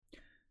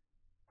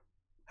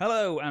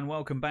Hello and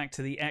welcome back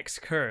to the X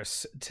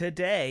Curse.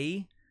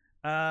 Today,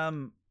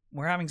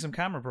 we're having some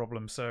camera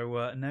problems,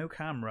 so no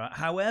camera.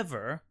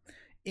 However,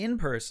 in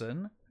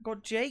person, I've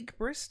got Jake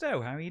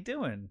Bristow. How are you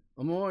doing?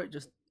 I'm alright,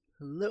 just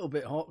a little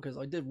bit hot because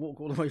I did walk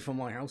all the way from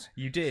my house.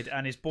 You did,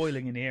 and it's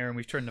boiling in here, and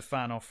we've turned the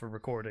fan off for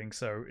recording,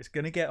 so it's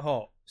gonna get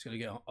hot. It's gonna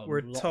get We're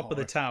at top of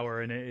the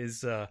tower, and it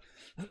is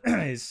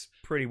is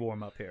pretty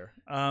warm up here.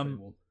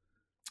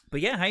 But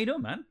yeah, how you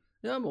doing, man?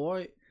 Yeah, I'm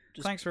alright.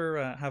 Thanks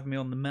for having me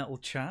on the Metal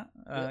Chat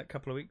a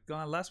couple of weeks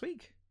last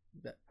week.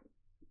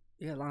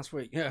 Yeah, last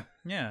week. Yeah,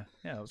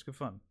 it was good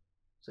fun.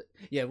 So,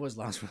 yeah, it was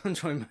last week. I'm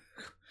trying.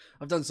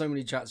 I've done so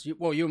many chats. You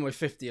were my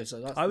 50th, so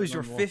that's. I was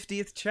your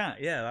 50th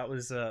chat. Yeah, that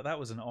was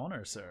an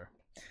honor, sir.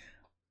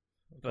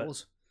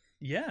 But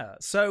yeah,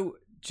 so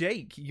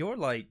Jake, you're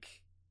like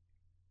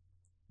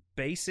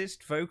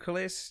bassist,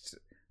 vocalist,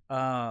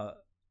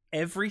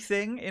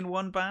 everything in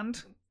one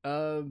band.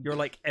 You're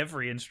like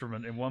every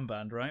instrument in one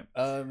band, right?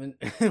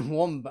 In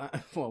one band,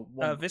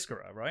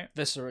 Viscera, right?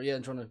 Viscera, yeah.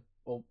 I'm trying to.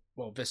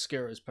 Well,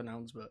 Viscera is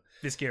pronounced, but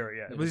Viscera,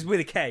 yeah. It was with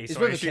a K,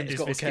 so I assumed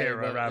it's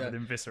Viscera rather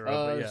than Viscera.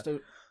 But yeah.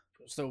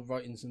 Still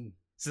writing some.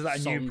 So is that a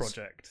songs. new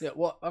project? Yeah,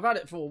 well, I've had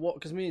it for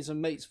because me and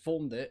some mates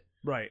formed it,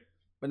 right?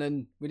 But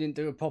then we didn't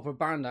do a proper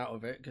band out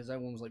of it because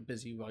everyone was like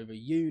busy with either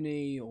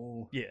uni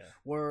or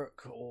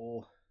work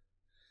or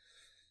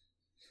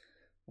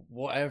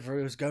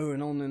whatever was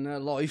going on in their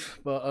life.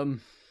 But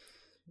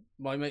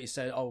my mate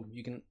said, "Oh,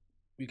 you can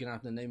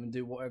have the name and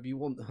do whatever you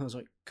want." I was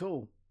like,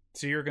 "Cool."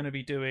 So you're going to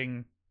be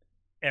doing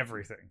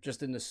everything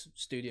just in the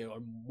studio. I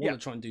want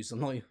to try and do some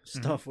live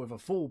stuff with a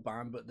full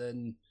band, but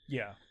then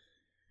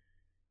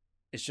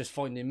it's just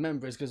finding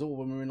members because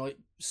all of them are in like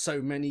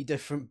so many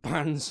different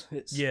bands.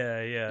 It's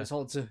it's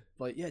hard to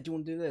like. Yeah, do you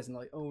want to do this? And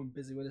like, oh, I'm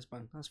busy with this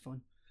band. That's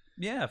fine.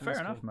 Yeah, fair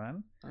enough,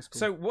 man. That's cool.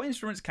 So, what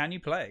instruments can you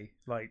play?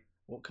 Like,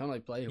 what can I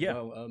play? Yeah.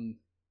 Well,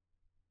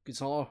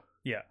 guitar.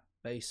 Yeah.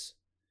 Bass.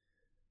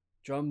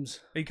 Drums.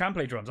 You can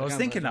play drums. I was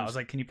thinking that. I was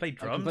like, can you play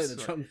drums? I can play the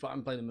drums, but I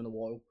haven't played them in a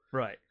while.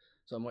 Right.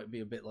 So I might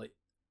be a bit like,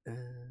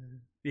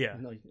 yeah.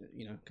 No,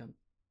 can't.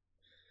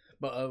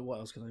 But what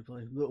else can I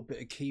play? A little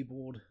bit of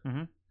keyboard.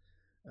 I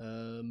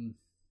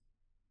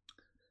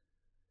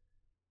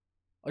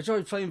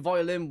tried playing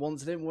violin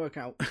once. It didn't work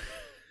out.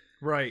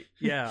 Right.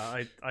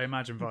 Yeah. I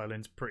imagine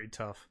violin's pretty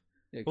tough.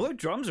 Yeah, although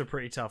drums are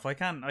pretty tough. I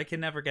can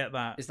never get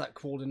that. It's that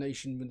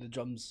coordination with the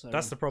drums. So.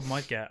 That's the problem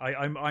I get.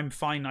 I'm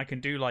fine. I can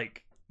do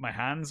like my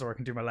hands or I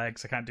can do my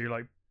legs. I can't do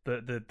like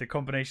the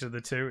combination of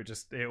the two.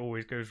 It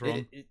always goes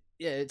wrong.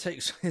 It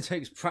takes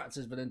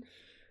practice, but then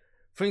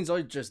things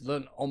I just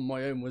learnt on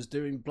my own was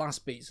doing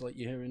blast beats like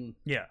you hear in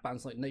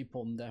bands like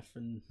Napalm Death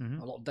and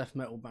a lot of death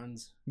metal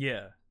bands.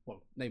 Yeah.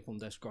 Well, Napalm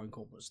Death's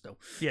grindcore, but still.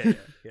 Yeah.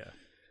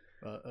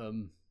 But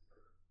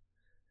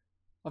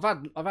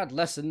I've had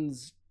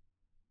lessons,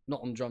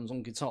 not on drums,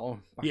 on guitar.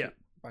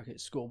 Back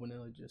at school when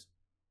I just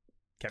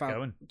kept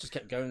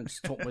going and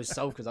just taught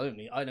myself because I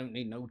don't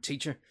need no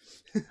teacher.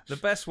 The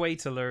best way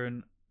to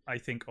learn, I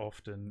think,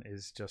 often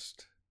is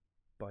just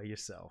by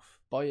yourself,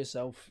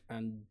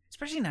 and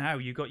especially now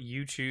you got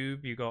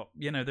YouTube, you got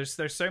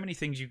there's so many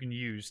things you can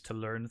use to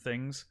learn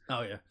things.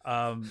 Oh yeah.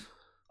 I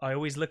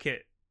always look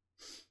at,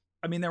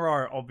 I mean, there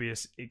are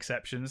obvious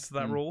exceptions to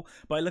that rule,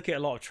 but I look at a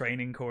lot of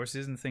training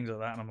courses and things like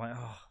that, and I'm like,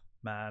 oh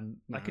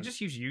man, I could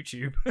just use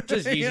YouTube.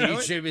 Just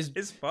use YouTube.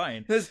 It's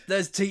fine.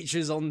 There's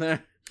teachers on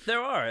there. There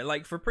are,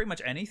 like, for pretty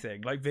much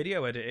anything, like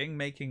video editing,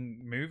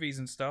 making movies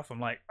and stuff. I'm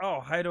like,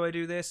 oh, how do I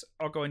do this?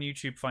 I'll go on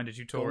YouTube, find a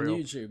tutorial. Go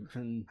on YouTube.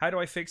 And how do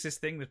I fix this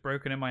thing that's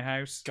broken in my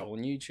house? Go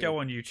on YouTube. Go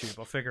on YouTube.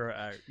 I'll figure it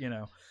out,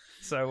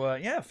 So,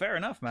 yeah, fair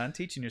enough, man.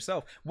 Teaching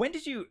yourself. When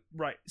did you...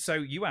 Right, so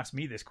you asked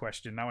me this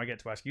question. Now I get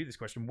to ask you this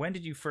question. When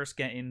did you first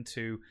get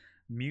into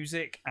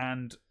music,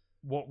 and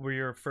what were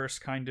your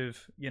first kind of,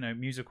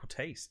 musical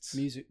tastes?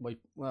 Music,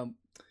 well,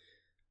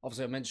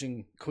 obviously I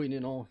mentioned Queen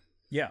in our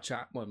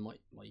chat, my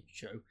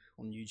show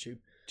on YouTube.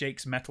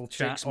 Jake's Metal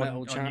Chat on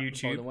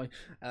YouTube. By the way.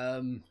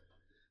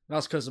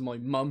 That's because of my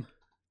mum,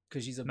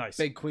 because she's a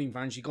big Queen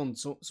fan. She gone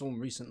saw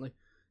him recently.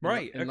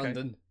 Right, in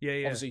London.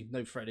 Yeah. Obviously,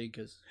 no Freddie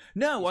because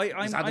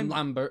I'm Adam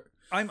Lambert.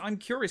 I'm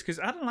curious because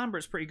Adam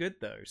Lambert's pretty good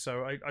though,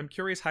 so I'm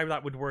curious how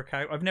that would work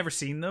out. I've never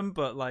seen them,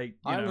 but like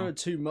I haven't heard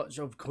too much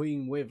of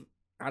Queen with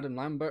Adam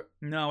Lambert.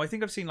 No, I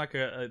think I've seen like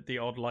the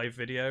odd live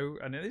video,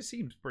 and it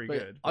seems pretty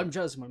good. But... I'm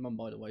jealous of my mum,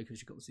 by the way, because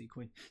she got to see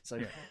Queen. So,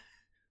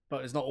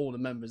 but it's not all the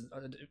members.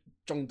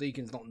 John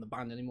Deacon's not in the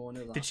band anymore. I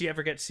know that. Did she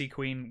ever get to see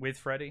Queen with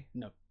Freddie?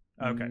 No.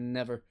 Okay.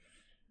 Never.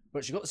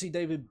 But she got to see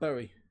David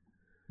Bowie.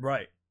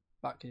 Right.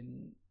 Back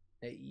in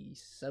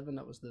 '87.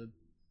 That was the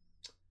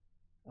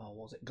what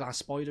was it? Glass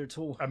Spider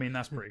tour. I mean,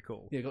 that's pretty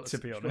cool. To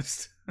be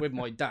honest, with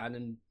my dad,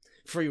 and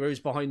 3 rows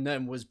behind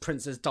them was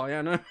Princess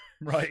Diana.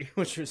 Right.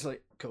 Which was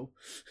like cool.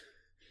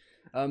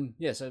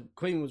 So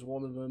Queen was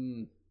one of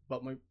them,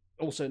 but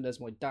also there's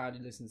my dad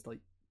who listens to like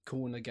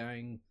Corner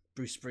Gang,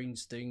 Bruce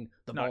Springsteen,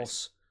 The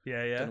Boss.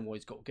 Yeah. Don't know why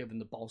he's got given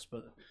The Boss,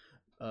 but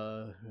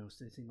who else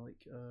did he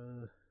like?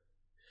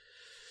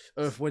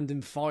 Earth, Wind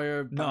and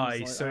Fire. Nice.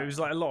 Like so it was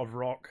like a lot of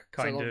rock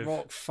kind of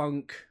rock,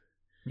 funk.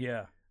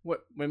 Yeah.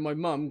 when my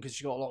mum, because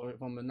she got a lot of it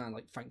from my nan,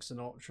 like Frank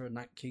Sinatra,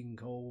 Nat King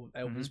Cole,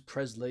 Elvis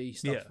Presley,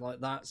 stuff like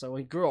that. So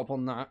I grew up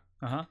on that.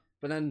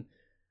 But then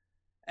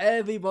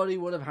everybody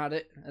would have had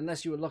it,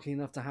 unless you were lucky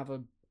enough to have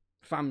a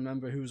family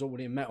member who was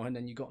already in metal, and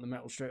then you got in the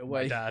metal straight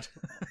away. My dad.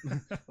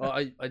 Well,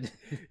 I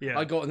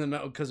got in the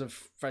metal because of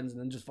friends,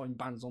 and then just find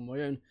bands on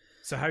my own.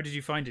 So how did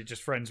you find it?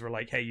 Just friends were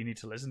like, "Hey, you need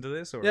to listen to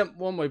this," or yeah,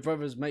 one of my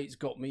brother's mates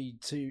got me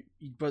he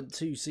bought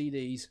 2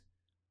 CDs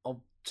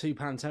of 2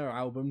 Pantera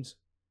albums.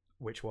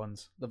 Which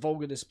ones? The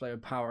Vulgar Display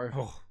of Power.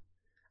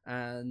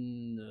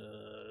 And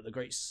The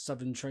Great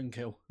Southern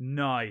Trendkill.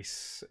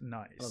 Nice. And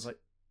I was like,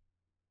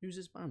 who's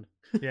this band?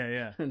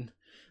 Yeah. And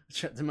I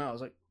checked them out. I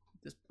was like,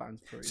 this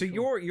band's pretty So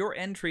cool. your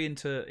entry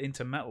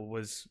into metal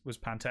was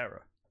Pantera,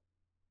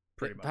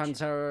 pretty much.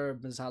 Pantera,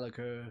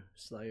 Metallica,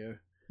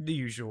 Slayer, the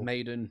usual,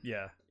 Maiden,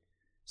 yeah,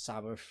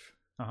 Sabbath.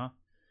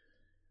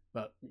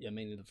 But yeah,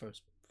 mainly the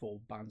first 4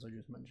 bands I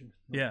just mentioned.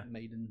 Yeah,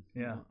 Maiden.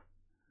 Yeah,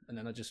 and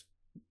then it just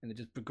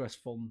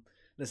progressed from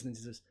listening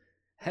to this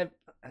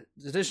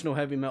traditional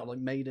heavy metal like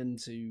Maiden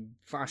to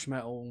thrash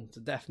metal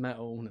to death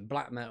metal and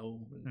black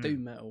metal and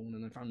doom metal, and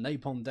then I found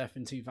Napalm Death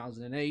in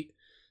 2008.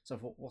 So I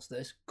thought, what's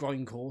this?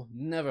 Grindcore.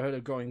 Never heard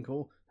of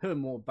Grindcore. Heard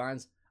more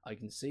bands. I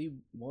can see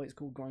why it's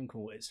called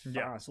Grindcore. It's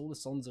fast. All the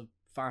songs are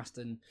fast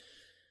and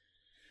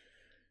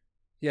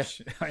yeah.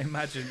 I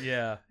imagine,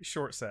 yeah,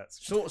 short sets.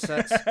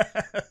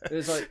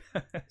 It's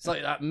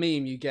like that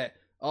meme you get.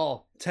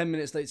 10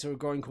 minutes late to a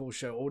Grindcore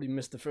show, already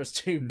missed the first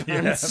 2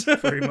 bands. Yeah,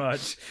 pretty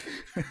much.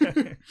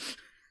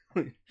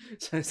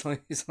 So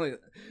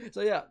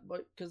yeah,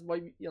 because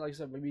like I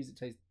said, my music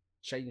taste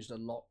changed a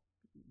lot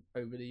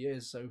over the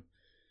years. So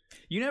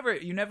you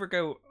never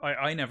go.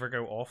 I never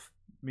go off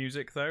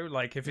music though.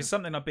 Like if it's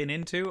something I've been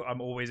into,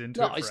 I'm always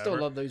into it forever. I still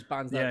love those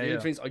bands. The only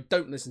things I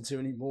don't listen to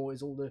anymore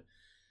is all the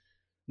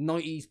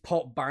 90s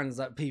pop bands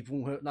that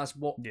people heard. That's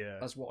what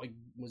I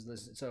was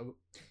listening to. So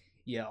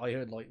yeah, I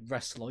heard like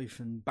Westlife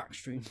and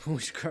Backstreet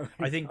Boys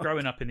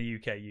growing up in the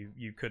UK,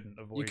 you couldn't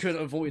avoid. You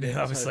couldn't avoid it.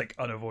 That was like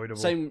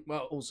unavoidable. Same.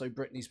 Well, also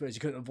Britney Spears.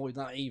 You couldn't avoid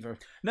that either.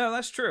 No,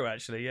 that's true.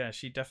 Actually, yeah,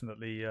 she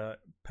definitely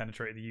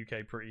penetrated the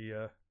UK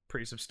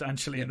pretty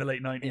substantially in the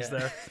late 90s.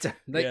 There,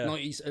 late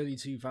 90s, early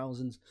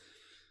 2000s.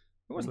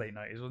 It was late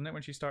 90s, wasn't it,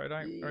 when she started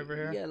out over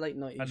here? Yeah, late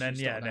 90s. And then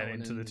and then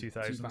into the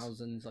 2000s.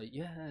 2000s,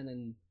 and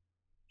then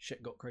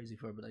shit got crazy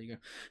for her. But there you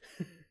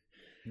go.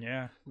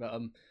 Yeah,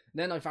 but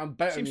then I found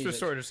better. Seems music. to have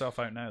sorted herself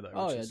out now,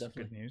 though. Which is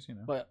definitely good news,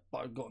 But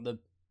I've got the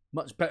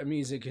much better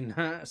music in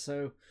that.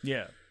 So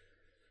yeah,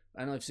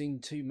 and I've seen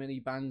too many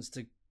bands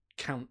to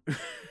count.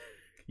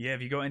 Yeah,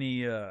 have you got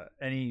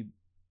any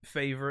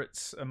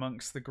favorites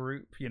amongst the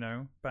group?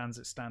 Bands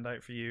that stand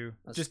out for you,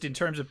 just in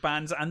terms of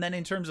bands, and then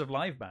in terms of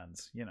live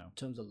bands. In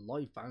terms of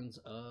live bands,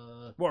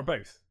 or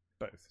both.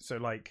 So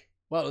like,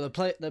 well,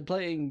 they're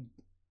playing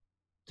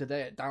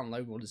today at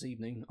Download or this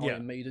evening.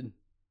 Iron Maiden.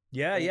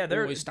 Yeah, they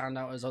always stand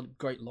out as a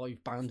great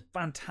live band.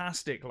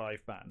 Fantastic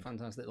live band.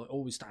 Fantastic, like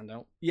always stand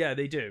out. Yeah,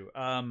 they do.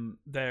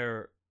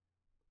 Their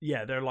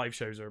live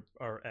shows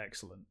are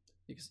excellent.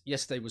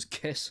 Yesterday was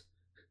Kiss.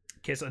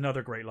 Kiss,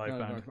 another great live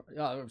band.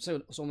 Yeah, I saw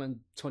them in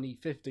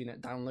 2015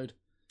 at Download.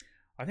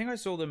 I think I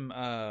saw them.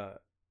 I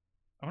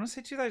want to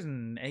say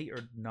 2008 or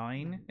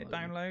 9 at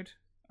Download.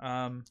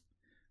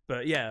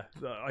 But yeah,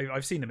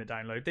 I've seen them at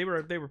Download.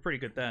 They were pretty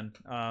good then.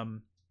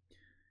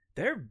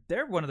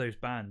 They're one of those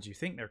bands you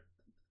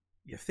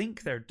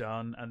think they're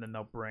done, and then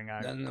they'll bring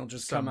out. Then they'll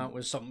just come out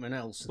with something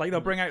else. Like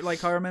they'll bring out.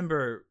 Like I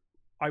remember,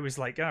 I was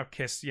like, oh,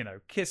 Kiss,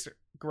 Kiss,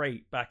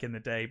 great back in the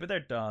day, but they're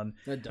done.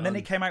 And then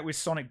they came out with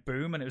Sonic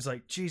Boom, and it was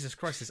like, Jesus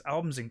Christ, this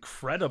album's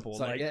incredible.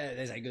 It's yeah,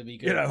 this ain't gonna be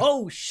good.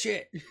 Oh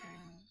shit.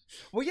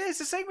 Well, yeah, it's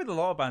the same with a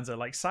lot of bands. Though.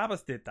 Like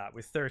Sabbath did that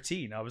with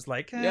 13. I was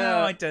like,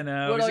 I don't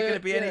know, is it going to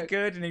be any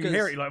good? And you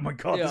hear it, you're like, oh my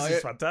god, this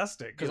is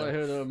fantastic. Because I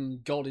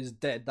heard God Is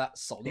Dead, that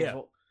song. I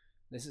thought,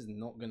 this is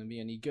not going to be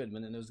any good.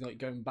 And then it was like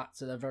going back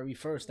to their very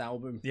first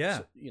album. Yeah.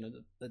 So,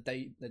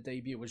 the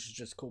debut, which is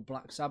just called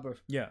Black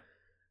Sabbath. Yeah.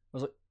 I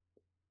was like,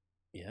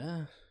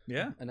 yeah.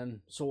 Yeah. And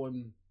then saw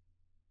him,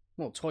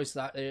 twice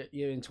that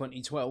year in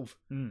 2012.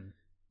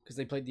 Because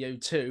they played the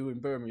O2 in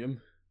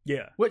Birmingham.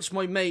 Yeah. Which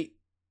my mate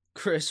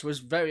Chris was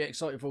very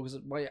excited for because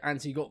my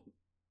auntie got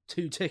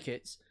 2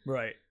 tickets.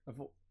 Right. I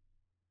thought,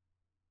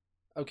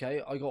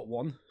 okay, I got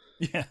 1.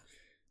 Yeah.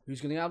 Who's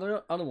going to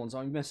get other ones?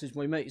 I messaged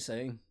my mate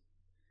saying,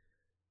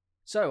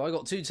 so I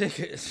got 2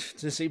 tickets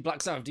to see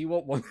Black Sabbath. Do you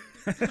want one?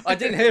 I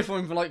didn't hear from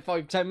him for like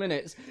 5-10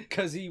 minutes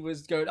because he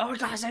was going, oh,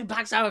 God, I say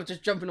Black Sabbath,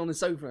 just jumping on the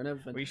sofa and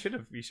everything. Well, you should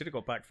have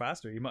got back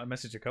faster. You might have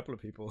messaged a couple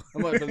of people. I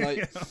might have been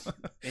like,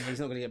 he's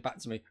not going to get back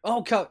to me.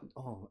 Oh, cut.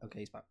 Oh, okay,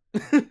 he's back.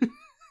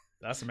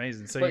 That's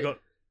amazing. So you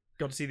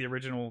got to see the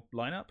original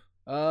lineup?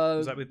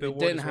 Was that with Bill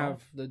Ward? They didn't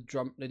have the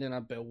drum. They didn't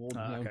have Bill Ward.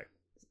 No. Okay.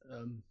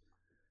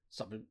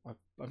 Something.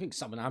 I think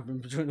something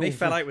happened between. They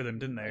fell out with him,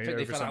 didn't they? I think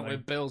they fell out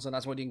with Bill, so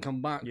that's why he didn't come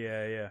back.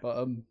 Yeah.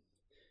 But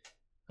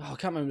I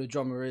can't remember who the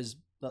drummer is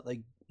that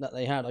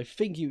they had. I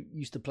think he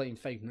used to play in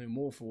Faith No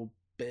More for a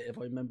bit, if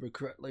I remember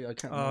correctly. I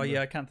can't. Oh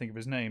yeah, I can't think of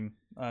his name.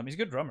 He's a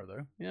good drummer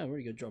though. Yeah,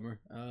 very good drummer.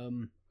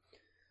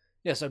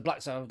 Yeah, so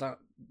Black Sabbath, that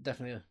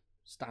definitely a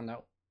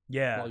standout.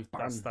 Yeah, live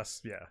band.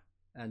 That's yeah,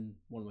 and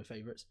one of my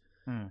favourites.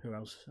 Who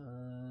else?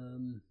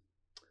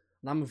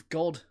 Lamb of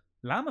God.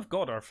 Lamb of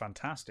God are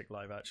fantastic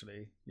live,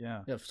 actually.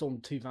 Yeah. Yeah, I saw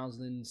them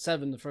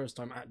 2007 the first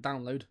time at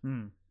Download.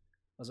 I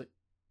was like,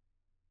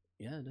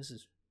 yeah, this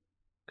is...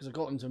 Because I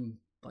got into them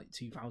like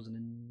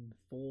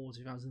 2004,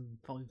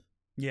 2005.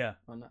 Yeah.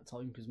 On that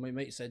time, because my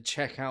mate said,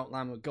 check out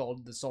Lamb of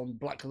God, the song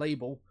Black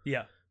Label.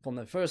 Yeah. From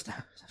their first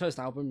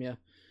album, yeah.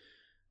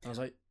 I was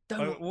like,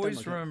 I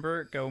always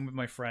remember going with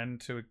my friend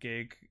to a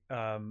gig,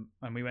 and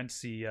we went to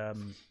see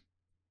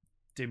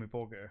Dimmu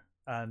Borgir.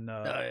 And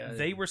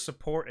they were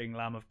supporting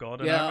Lamb of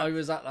God. And I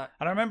was at that.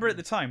 And I remember at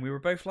the time, we were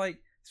both like,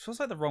 this feels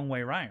like the wrong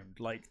way around.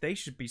 Like, they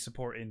should be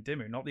supporting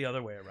Dimmu, not the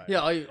other way around.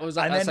 Yeah, I was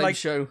at that same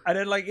show. And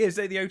then, like, is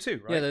it the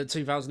O2, right? Yeah, the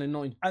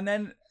 2009. And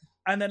then,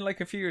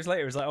 like, a few years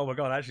later, it was like, oh my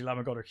god, actually, Lamb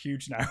of God are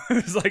huge now.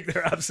 It's like,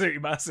 they're absolutely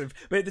massive.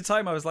 But at the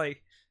time, I was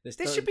like,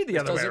 this should be the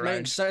other way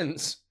around. Doesn't make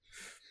sense.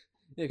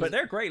 Yeah, but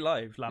they're great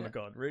live, Lamb of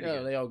God, really. Yeah,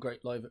 good. They are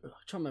great live. I'm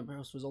trying to remember who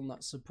else was on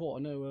that support.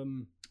 I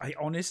know. I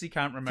honestly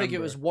can't remember. I think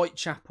it was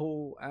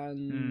Whitechapel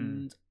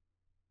and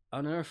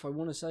Unearth. I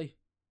want to say.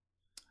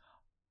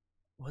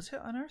 Was it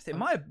Unearth? It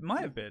might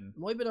have been.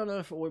 Might have been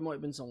Unearth, or it might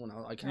have been someone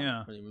else. I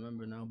can't really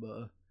remember now,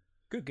 but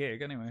good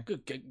gig anyway.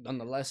 Good gig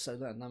nonetheless. So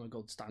that Lamb of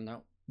God stand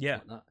out. Yeah.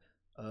 Like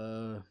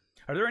that.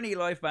 Are there any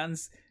live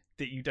bands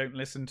that you don't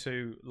listen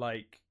to,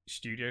 like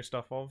studio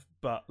stuff of,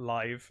 but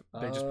live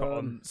they just put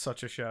on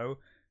such a show?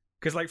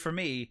 Because, like, for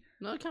me...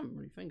 No, I can't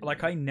really think of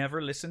like, I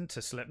never listened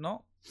to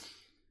Slipknot.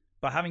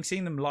 But having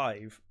seen them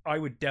live, I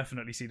would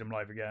definitely see them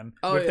live again.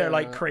 With their,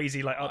 like,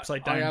 crazy, like,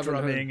 upside-down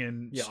drumming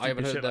and I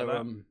haven't heard their,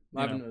 like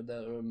I haven't heard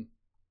their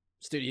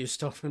studio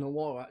stuff in a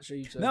while,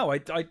 actually. So. No, I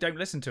don't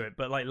listen to it.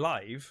 But, like,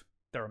 live,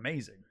 they're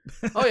amazing.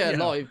 Oh, yeah,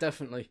 live,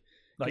 definitely.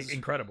 Like,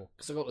 incredible.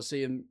 Because I got to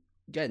see them,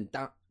 again,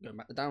 going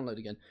back to Download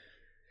again.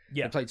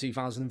 Yeah. They played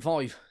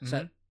 2005.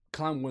 So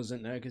Clown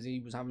wasn't there because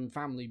he was having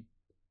family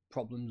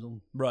problems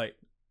on... Right.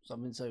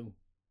 Something, so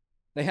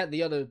they had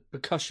the other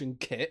percussion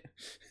kit,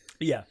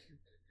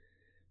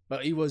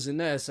 but he wasn't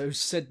there. So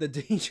said the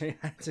DJ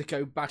had to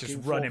go back, just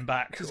and running forth.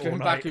 back, just going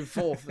back and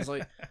forth. It's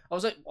like I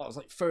was like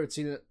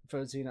 13 at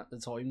the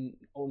time,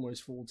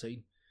 almost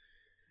 14,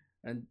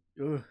 and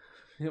I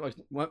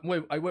went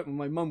with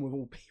my mum with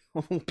all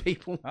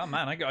people. Oh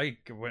man, I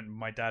went with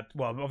my dad.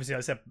 Well, obviously I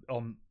said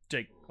on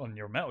Jake on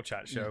your Metal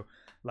Chat show,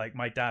 like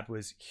my dad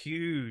was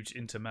huge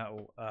into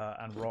metal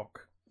and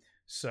rock,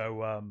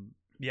 so.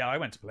 Yeah, I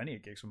went to plenty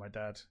of gigs with my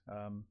dad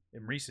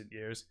in recent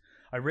years.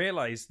 I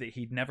realized that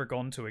he'd never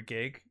gone to a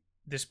gig,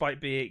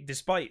 despite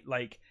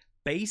like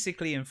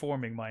basically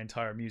informing my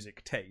entire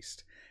music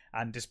taste,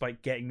 and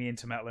despite getting me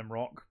into metal and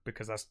rock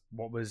because that's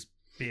what was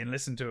being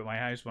listened to at my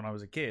house when I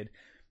was a kid.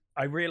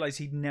 I realized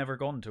he'd never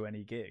gone to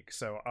any gig,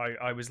 so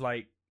I was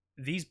like,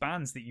 these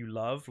bands that you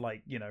love,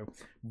 like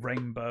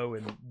Rainbow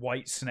and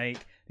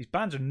Whitesnake, these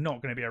bands are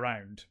not going to be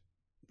around.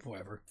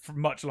 Forever. For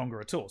much longer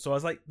at all. So I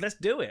was like, let's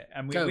do it.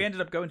 And we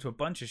ended up going to a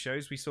bunch of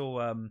shows. We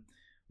saw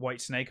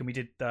Whitesnake and we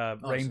did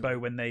Rainbow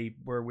when they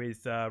were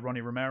with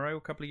Ronnie Romero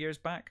a couple of years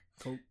back.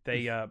 Cool.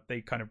 They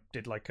kind of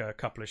did like a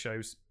couple of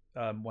shows,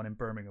 one in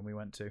Birmingham we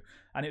went to.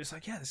 And it was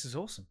like, yeah, this is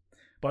awesome.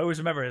 But I always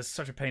remember it was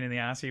such a pain in the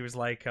ass. He was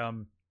like,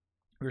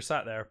 we were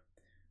sat there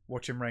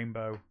watching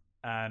Rainbow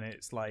and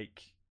it's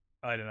like,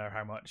 I don't know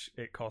how much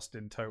it cost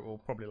in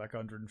total, probably like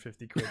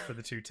 150 quid for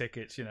the 2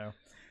 tickets,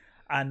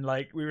 And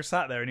like we were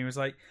sat there, and he was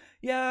like,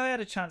 "Yeah, I had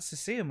a chance to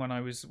see him when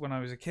I was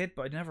a kid,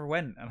 but I never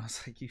went." And I was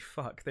like, "You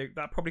fuck!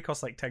 That probably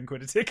cost like 10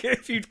 quid a ticket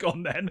if you'd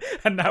gone then,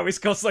 and now it's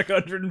cost like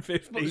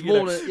 150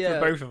 for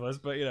both of us."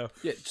 But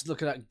just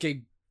look at that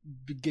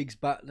gigs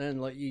back then,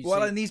 like you.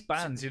 Well, in these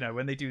bands,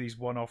 when they do these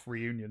one-off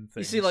reunion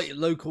things, you see like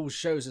local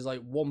shows is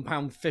like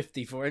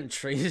 £1.50 for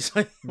entry. It's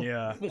like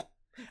and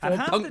a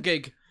punk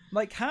gig.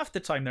 Like half the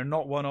time they're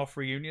not one-off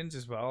reunions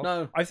as well.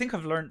 No. I think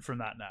I've learned from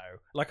that now.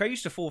 Like I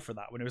used to fall for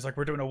that when it was like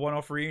we're doing a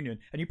one-off reunion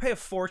and you pay a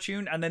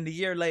fortune and then the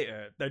year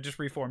later they're just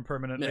reformed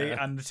permanently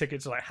and the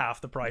tickets are like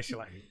half the price. You're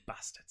like, you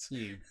bastards.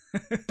 You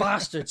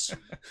bastards.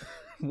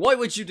 Why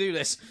would you do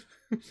this?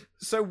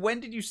 So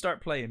when did you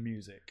start playing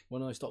music?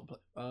 When I stopped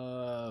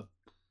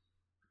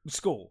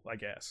school, I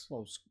guess.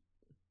 Well,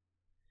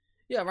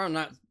 yeah, around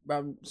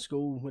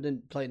school, we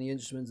didn't play any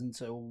instruments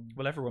until.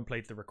 Well, everyone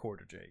played the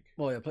recorder, Jake.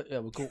 Oh yeah,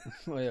 we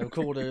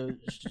called a.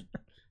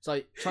 It's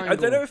like triangle. I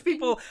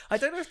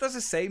don't know if that's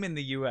the same in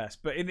the US,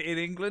 but in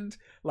England,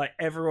 like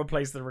everyone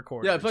plays the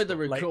recorder. Yeah, I played the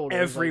recorder.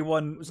 Like,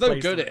 everyone was no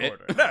good at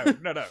it. No.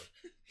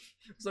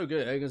 It's no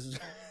good at it. Need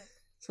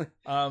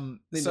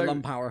so the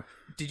lung power.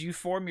 Did you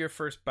form your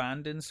first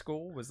band in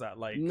school? Was that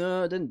like?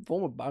 No, I didn't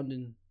form a band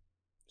in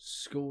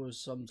school. It was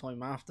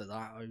sometime after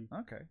that.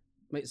 Okay.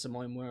 Mates of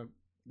mine were.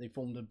 They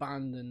formed a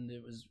band, and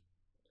it was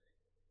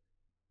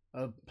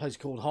a place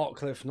called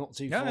Hartcliffe, not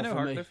too far from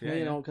Hartcliffe,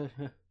 me. Hartcliffe,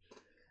 yeah.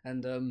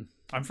 And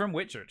I'm from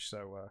Whitchurch,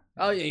 so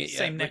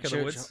same neck of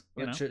the woods.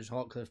 Whitchurch,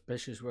 Hartcliffe,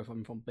 Bishopsworth.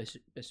 I'm from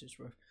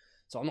Bishopsworth,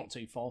 so I'm not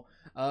too far.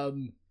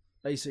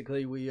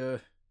 Basically, we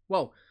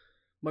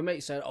my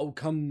mate said, "Oh,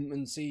 come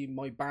and see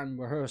my band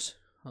rehearse."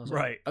 I was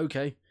right. Like,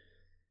 okay.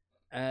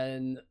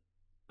 And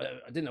I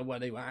didn't know where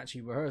they were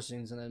actually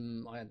rehearsing, so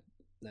then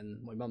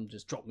my mum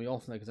just dropped me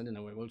off there because I didn't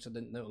know where it was. I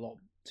didn't know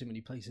too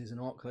many places in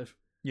Artcliffe.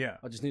 Yeah.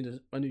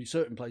 I knew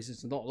certain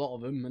places, not a lot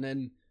of them, and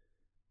then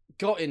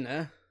got in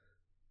there,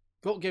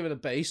 got given a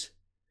bass,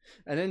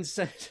 and then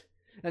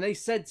they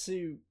said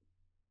to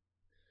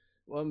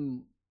a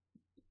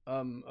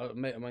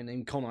mate of mine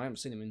named Connor. I haven't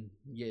seen him in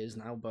years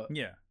now, but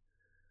yeah.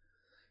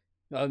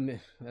 And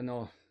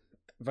our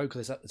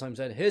vocalist at the time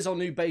said, "Here's our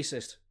new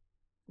bassist."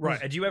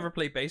 Right. Had you ever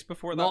played bass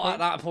before? Not at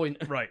that point.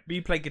 Right. But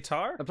you played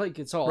guitar? I played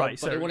guitar, right,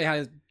 but they only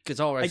had a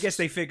guitarist. I guess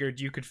they figured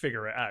you could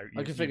figure it out.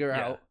 I could figure it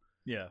out.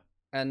 Yeah.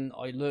 And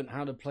I learned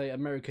how to play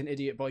American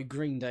Idiot by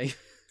Green Day.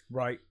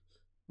 Right.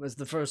 Was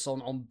the first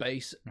song on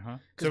bass. Uh-huh.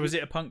 So was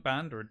it a punk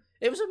band or?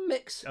 It was a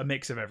mix. A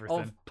mix of everything.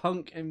 Of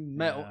punk and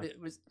metal. Yeah. It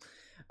was.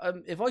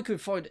 If I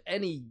could find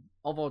any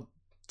of our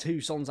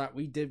 2 songs that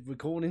we did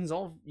recordings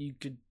of, you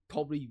could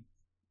probably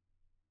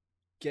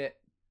get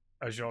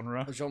a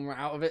genre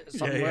out of it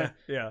somewhere.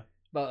 Yeah.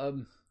 But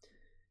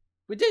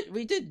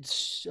we did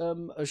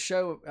a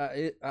show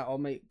at our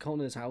mate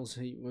Connor's house.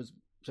 He was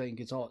playing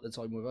guitar at the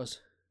time with us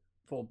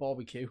for a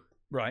barbecue.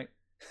 Right.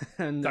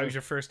 And that was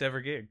your first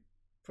ever gig.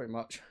 Pretty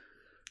much.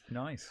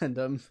 Nice. And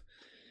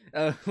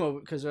well,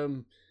 because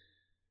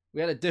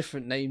we had a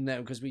different name now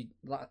because the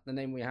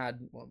name we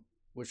had,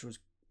 which was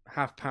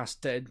Half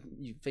Past Dead.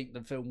 You think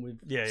the film with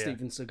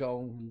Steven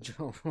Seagal and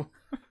John.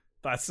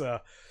 That's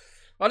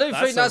I don't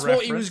think that's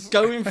what he was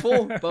going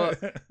for, but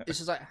it's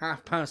just like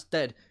Half Past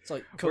Dead. It's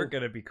like, cool. We're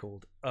going to be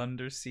called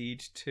Under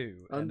Siege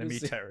 2, Enemy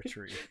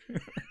Territory.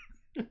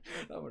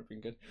 That would have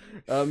been good.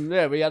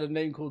 Yeah, we had a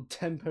name called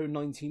Tempo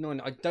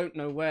 99. I don't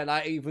know where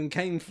that even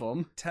came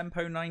from.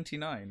 Tempo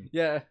 99?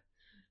 Yeah.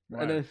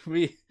 Right. And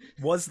then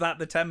Was that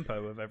the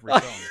tempo of every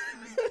song?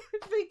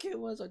 I think it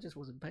was. I just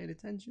wasn't paying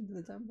attention to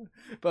the tempo.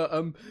 But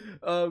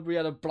we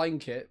had a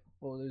blanket,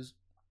 or those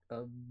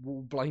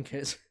wall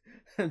blankets,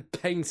 and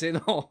painting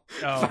our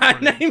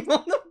fan name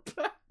on the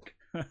back.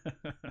 I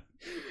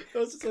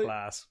was just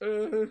class.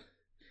 Like,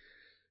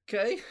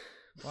 okay.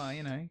 Well,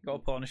 got to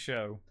put on a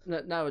show.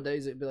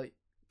 Nowadays, it'd be like,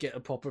 get a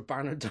proper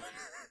banner done.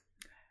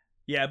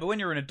 Yeah, but when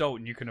you're an adult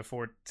and you can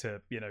afford to,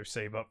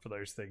 save up for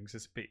those things,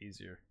 it's a bit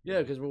easier.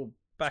 Yeah, because we're all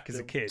back as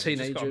a kid.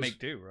 Teenagers. You just got to make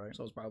do, right?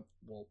 So I was about,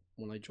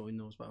 when I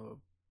joined, I was about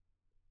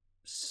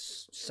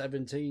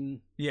 17.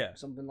 Yeah.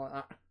 Something like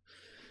that.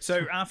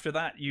 So after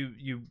that,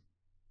 you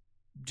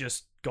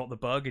just got the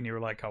bug and you were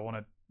like, I want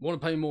to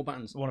play more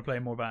bands. I want to play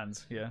more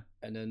bands, yeah.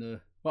 And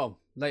then,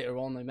 later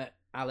on, I met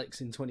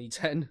Alex in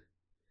 2010.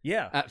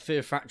 Yeah. At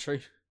Fear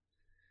Factory.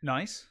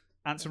 Nice.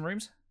 Anthem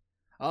Rooms?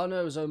 Oh,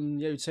 no, it was the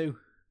O2.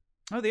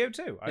 Oh, the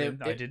O2. I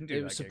didn't do that.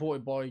 It was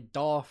supported by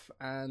Darth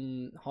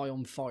and High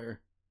on Fire.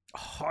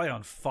 High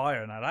on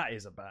Fire. Now, that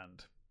is a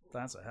band.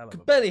 That's a hell of a band.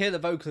 Could barely hear the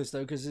vocalist,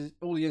 though, because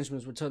all the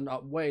instruments were turned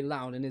up way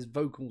loud and his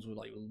vocals were,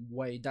 like,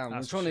 way down. I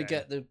was trying to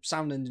get the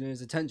sound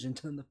engineer's attention,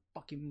 turn the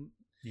fucking...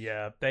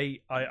 Yeah,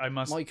 I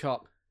must... mic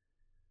up.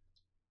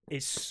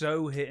 It's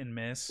so hit and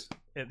miss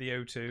at the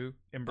O2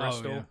 in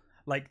Bristol. Oh, yeah.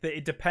 Like,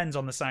 it depends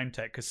on the sound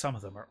tech, because some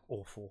of them are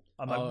awful.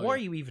 I'm like, what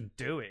are you even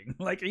doing?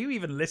 Like, are you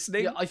even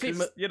listening? Yeah, I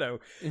think...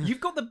 you've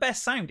got the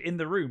best sound in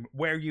the room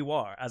where you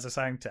are as a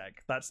sound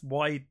tech. That's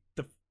why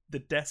the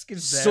desk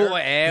is there.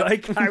 Sort out.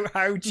 Like,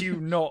 how do you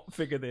not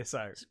figure this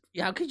out?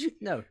 Yeah, how could you...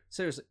 No,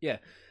 seriously, yeah.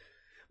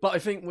 But I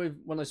think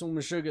when I saw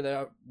Meshuggah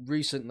there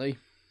recently,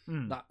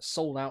 that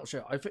sold out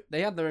show, I think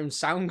they had their own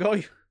sound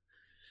guy.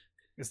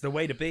 It's the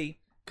way to be.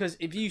 Because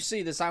if you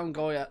see the sound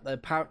guy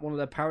at one of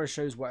their Paris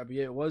shows, whatever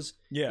year it was,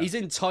 he's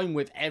in time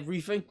with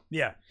everything.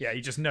 Yeah,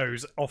 he just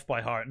knows off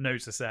by heart,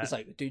 knows the set. It's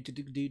like,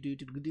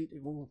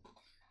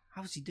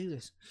 how does he do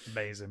this?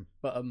 Amazing.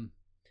 But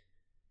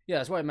yeah,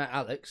 that's where I met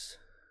Alex,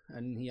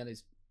 and he had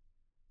his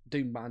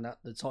Doom band at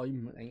the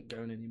time. It ain't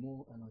going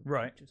anymore, and I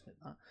just hit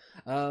that.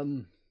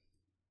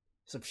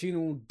 It's a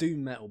funeral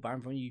doom metal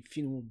band for you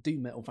funeral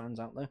doom metal fans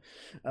out there.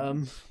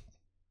 And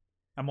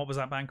what was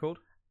that band called?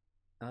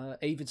 Ave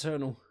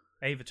Eternal.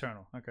 Ave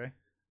Eternal, okay.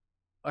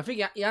 I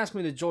think he asked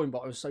me to join,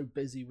 but I was so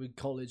busy with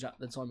college at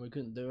the time I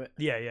couldn't do it.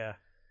 Yeah.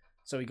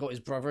 So he got his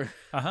brother.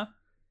 Uh-huh.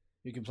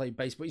 Who can play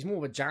bass, but he's more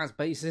of a jazz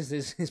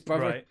bassist, his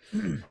brother.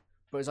 Right.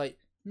 But it's like,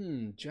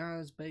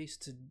 jazz bass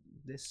to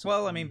this.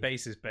 Well, I mean,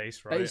 bass is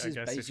bass, right? Bass is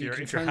I guess bass.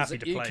 if you're happy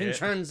to play it. You can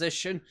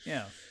transition.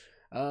 Yeah.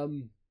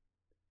 So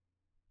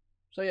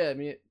yeah, I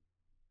mean, I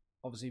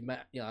obviously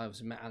met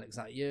Alex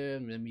that year,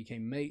 and then we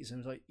became mates, and I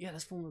was like, yeah,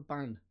 let's form a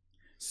band.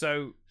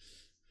 So,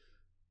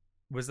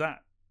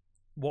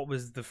 what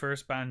was the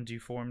first band you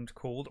formed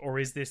called, or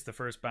is this the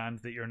first band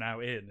that you're now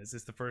in? Is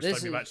this the first time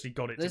you've actually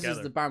got it together? This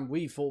is the band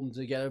we formed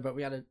together, but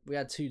we had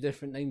 2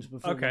 different names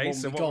before the one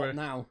we got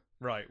now.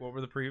 Right, what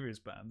were the previous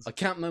bands? I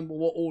can't remember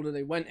what order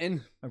they went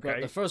in. Okay.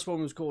 But the first one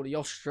was called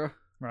Eostra.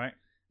 Right.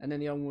 And then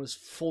the other one was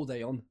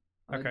Fordeon.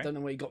 I don't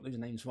know where he got those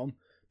names from,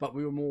 but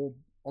we were more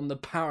on the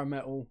power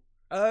metal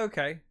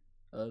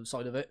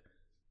side of it.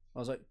 I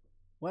was like,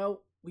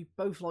 well, we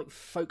both like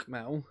folk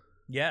metal.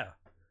 Yeah.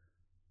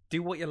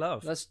 Do what you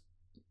love. Let's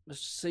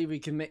see if we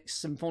can mix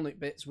symphonic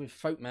bits with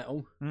folk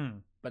metal.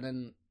 But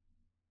then,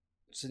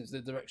 since the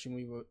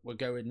direction we're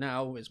going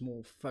now is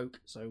more folk,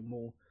 so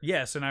more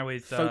so now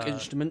with folk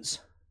instruments.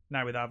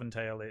 Now with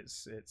Aventail,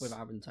 it's with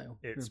Aventail,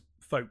 it's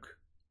folk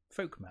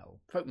metal.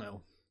 Folk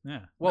metal.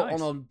 Yeah. Well,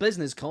 nice. On our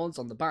business cards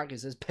on the back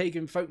it says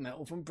pagan folk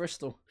metal from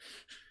Bristol.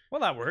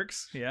 Well, that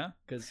works. Yeah.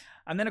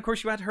 And then of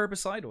course you had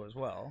Herbicidal as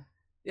well.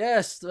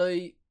 Yes,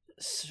 I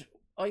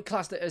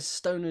classed it as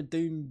stoner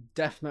doom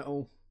death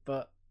metal,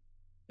 but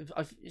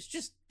it's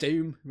just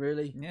doom,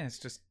 really. Yeah, it's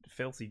just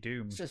filthy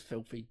doom. It's just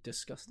filthy,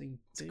 disgusting.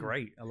 It's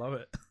great. I love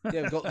it.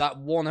 Yeah, we've got that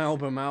one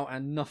album out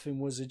and nothing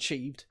was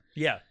achieved.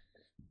 Yeah,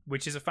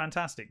 which is a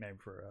fantastic name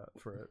for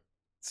a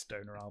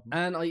stoner album.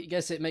 And I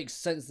guess it makes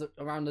sense that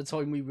around the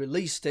time we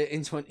released it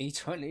in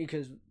 2020,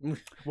 because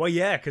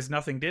because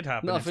nothing did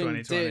happen in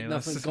 2020.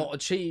 Nothing got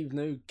achieved.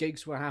 No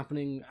gigs were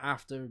happening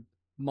after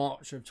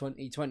March of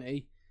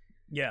 2020.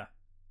 Yeah,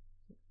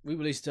 we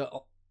released it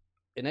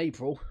in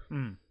April.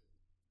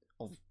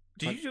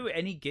 Did you do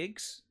any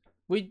gigs?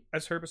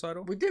 As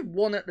Herbicidal? We did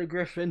one at the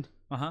Griffin.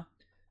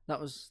 That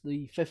was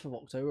the 5th of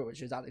October,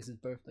 which is Alex's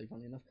birthday,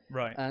 funny enough.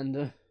 Right.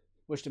 And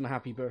wished him a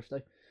happy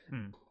birthday.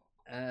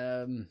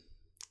 I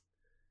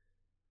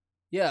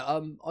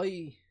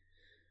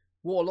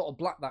wore a lot of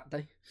black that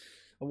day.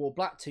 I wore a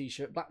black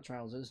t-shirt, black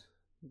trousers,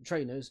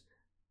 trainers,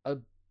 a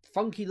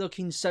funky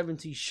looking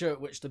 70s shirt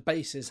which the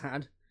bassist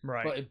had.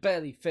 Right. But it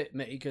barely fit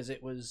me because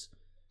it was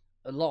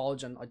a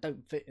large, and I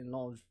don't fit in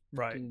large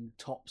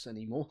tops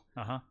anymore.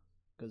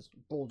 Because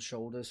broad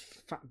shoulders,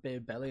 fat beer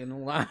belly, and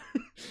all that.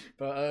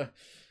 But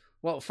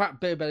fat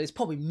beer belly is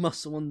probably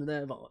muscle under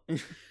there. But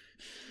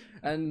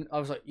and I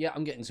was like, yeah,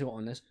 I'm getting too hot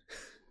on this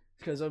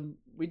because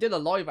we did a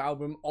live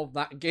album of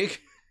that gig,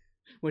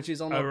 which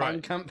is on our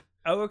Bandcamp.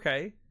 Oh,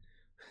 okay.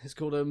 It's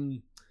called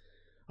it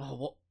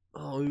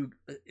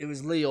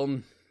was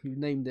Leon who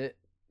named it.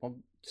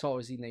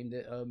 Sorry, he named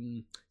it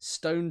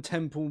Stone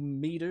Temple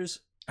Meters.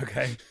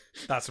 Okay,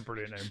 that's a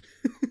brilliant name.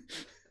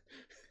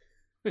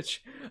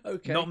 Which,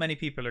 okay. Not many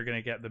people are going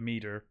to get the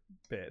meter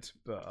bit,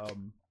 but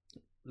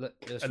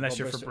unless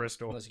you're from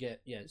Bristol. Unless you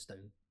get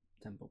Stone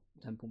Temple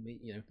Mead.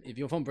 You know, if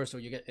you're from Bristol,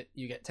 you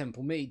get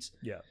Temple Meads.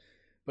 Yeah.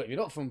 But if you're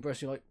not from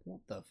Bristol, you're like, what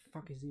the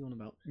fuck is he on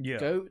about?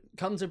 Yeah.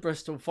 Come to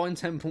Bristol, find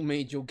Temple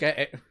Mead, you'll get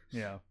it.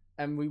 Yeah.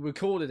 And we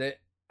recorded it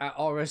at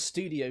RS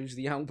Studios,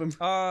 the album.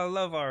 Oh, I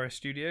love RS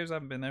Studios. I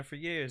haven't been there for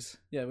years.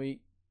 Yeah,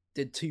 we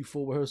did 2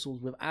 full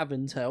rehearsals with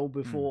Aventail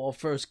before our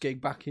first gig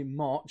back in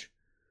March.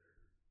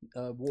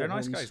 They're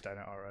nice guys down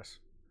at RS.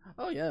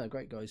 Oh yeah,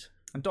 great guys.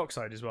 And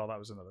Dockside as well. That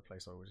was another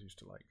place I always used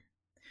to like.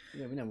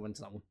 Yeah, we never went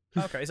to that one.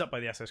 Okay, it's up by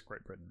the SS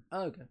Great Britain.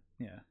 Oh, okay.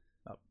 Yeah,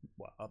 up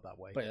that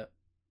way. But yeah,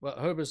 well,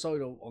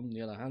 Herbicidal on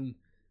the other hand.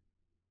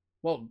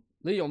 Well,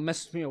 Leon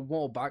messaged me a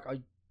while back.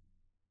 I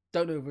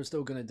don't know if we're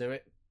still going to do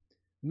it.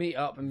 Meet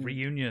up and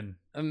reunion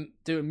and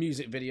do a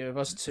music video of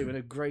us two in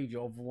a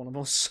graveyard for one of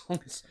our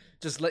songs.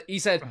 He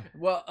said,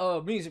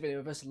 "Well, music video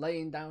of us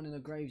laying down in a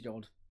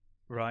graveyard."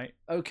 Right.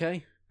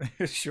 Okay.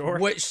 Sure.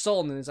 Which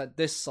song? And it's like,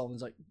 this song.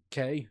 It's like,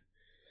 okay.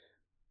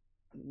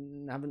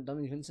 Haven't done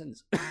anything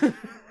since.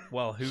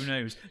 Well, who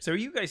knows? So are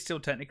you guys still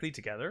technically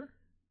together?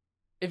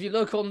 If you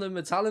look on the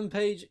Metallum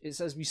page, it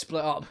says we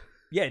split up.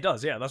 Yeah, it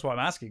does. Yeah, that's why I'm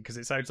asking, because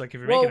it sounds like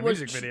if you're making a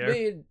music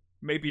video,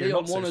 maybe you're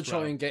not so want to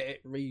try and get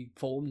it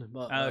reformed.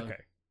 But okay.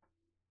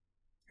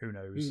 Who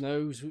knows? Who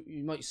knows?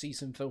 You might see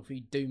some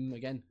filthy doom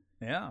again.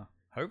 Yeah,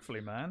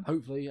 hopefully, man.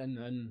 Hopefully,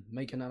 and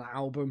making an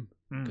album,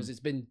 because it's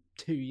been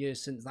 2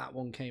 years since that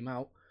one came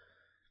out.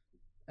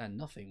 And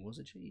nothing was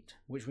achieved,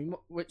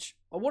 which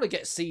I want to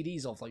get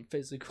CDs off, like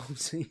physical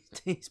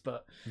CDs,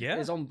 but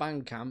it's on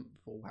Bandcamp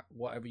or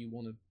whatever you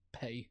want to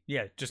pay.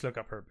 Yeah, just look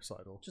up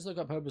Herbicidal. Just look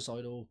up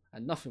Herbicidal,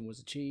 and nothing was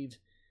achieved.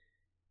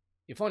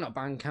 You find out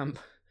Bandcamp,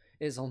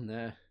 it's on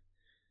there.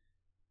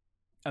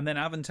 And then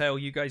Aventail,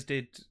 you guys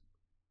did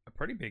a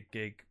pretty big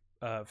gig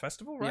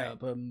festival, right?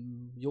 Yeah, up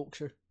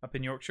Yorkshire. Up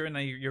in Yorkshire, and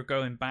then you're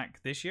going back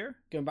this year?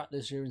 Going back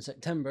this year in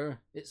September.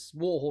 It's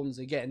Warhorns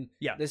again.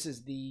 Yeah. This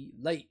is the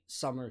late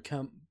summer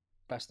camp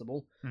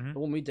festival. Mm-hmm. The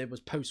one we did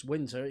was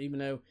post-winter, even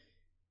though,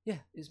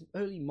 it's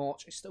early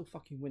March, it's still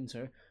fucking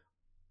winter.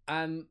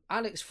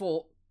 Alex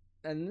thought,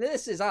 and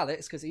this is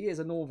Alex, because he is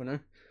a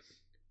northerner,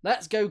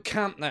 let's go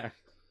camp there.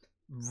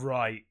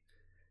 Right.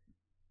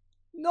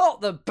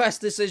 Not the best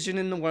decision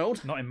in the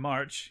world. Not in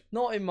March.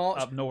 Not in March.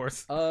 Up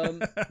north.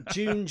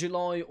 June,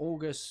 July,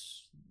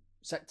 August,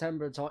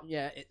 September time.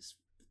 Yeah, it's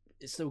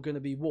still going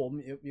to be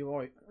warm. You're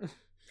right.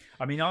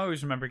 I mean, I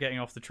always remember getting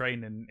off the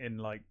train in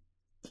like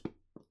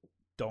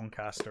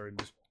Doncaster, and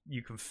just,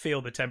 you can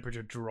feel the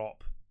temperature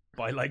drop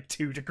by like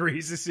 2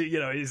 degrees.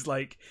 It's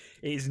like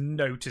it is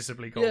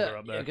noticeably colder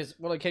up there. Yeah, because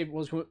when I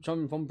was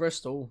coming from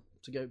Bristol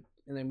to go,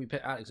 and then we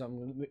picked Alex up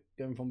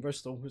going from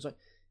Bristol. It was like,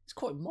 it's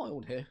quite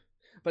mild here.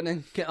 But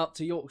then get up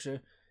to Yorkshire,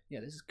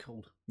 this is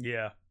cold.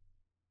 Yeah.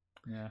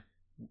 Yeah.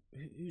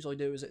 Whose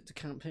idea is it to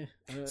camp here?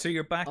 So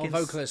you're back our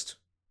vocalist.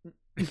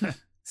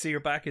 So you're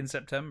back in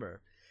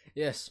September?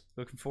 Yes.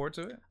 Looking forward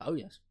to it? Oh,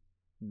 yes.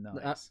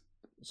 Nice.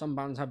 some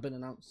bands have been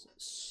announced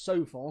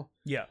so far.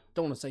 Yeah.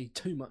 Don't want to say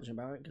too much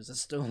about it because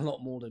there's still a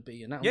lot more to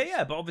be announced.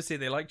 Yeah, but obviously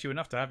they liked you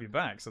enough to have you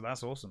back, so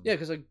that's awesome. Yeah,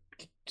 because I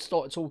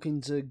started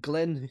talking to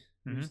Glenn,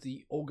 who's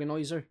the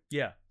organizer.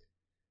 Yeah.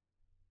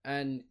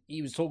 And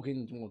he was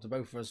talking to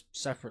both of us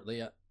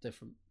separately at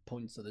different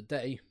points of the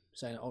day,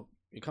 saying, "Oh,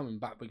 you're coming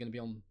back. We're going to be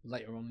on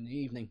later on in the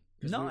evening."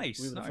 Nice.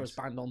 We were the first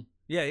band on.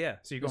 Yeah.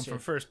 So you've gone from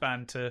first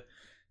band to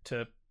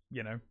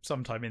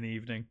sometime in the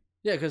evening.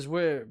 Yeah, because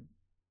we're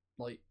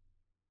like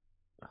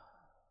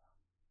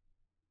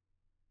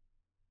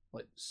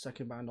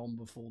second band on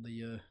before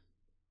the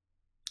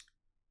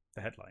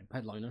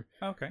headliner.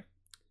 Okay.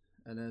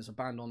 And there's a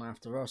band on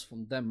after us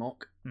from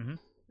Denmark, and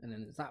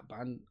then it's that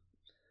band.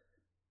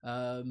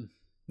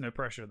 No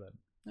pressure then.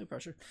 No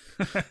pressure.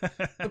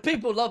 But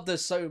people love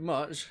this so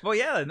much. Well,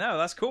 yeah, no,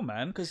 that's cool,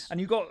 man.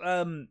 And you got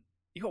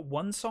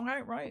one song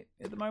out right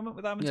at the moment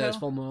with Amateur. Yeah, it's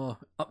from our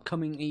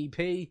upcoming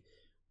EP,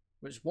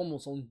 which one more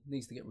song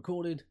needs to get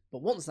recorded.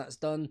 But once that's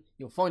done,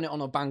 you'll find it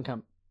on our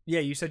Bandcamp. Yeah,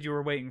 you said you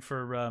were waiting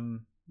for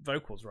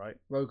vocals, right?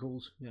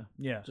 Vocals, yeah.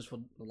 Yeah. Just for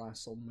the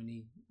last song we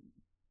need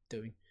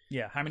doing.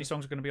 Yeah. How many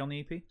songs are going to be on the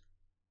EP?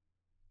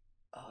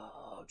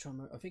 I'm trying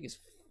to remember. I think it's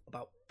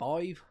about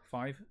 5.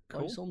 5?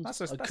 Cool.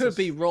 Songs. I could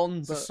be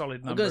wrong, but a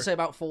solid number. I'm going to say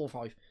about 4 or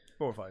 5.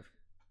 4 or 5.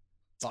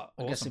 But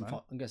I'm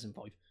guessing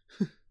 5.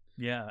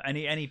 Yeah.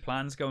 Any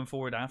plans going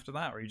forward after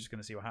that, or are you just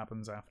going to see what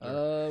happens after?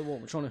 Well,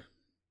 we're trying to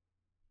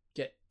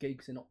get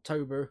gigs in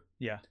October.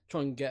 Yeah.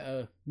 Try and get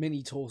a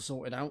mini tour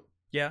sorted out.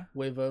 Yeah.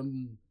 With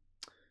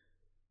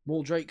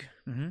Mordrake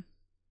and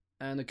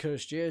The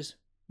Cursed Years.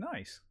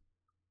 Nice.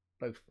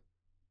 Both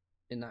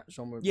in that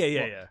genre.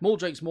 Yeah.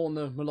 Mordrake's more on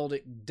the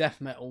melodic death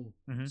metal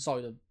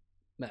side of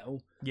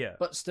metal. Yeah.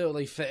 But still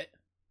they fit.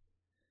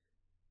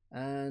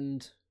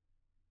 And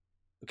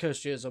The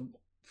Cursed Years are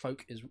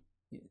folk is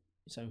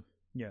so.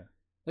 Yeah.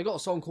 They got a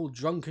song called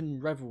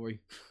Drunken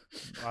Revelry.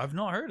 I've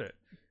not heard it.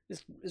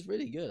 It's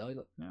really good. I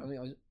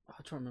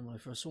try to remember when I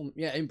first saw them.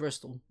 Yeah, in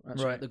Bristol,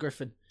 actually, at the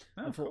Griffin.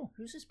 Oh, I thought, cool.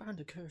 Who's this band,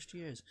 The Cursed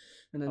Years?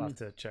 And then I'll have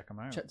to check them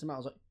out. Checked them out. I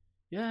was like,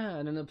 yeah.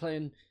 And then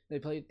they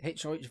played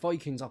HRH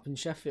Vikings up in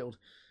Sheffield.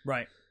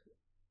 Right.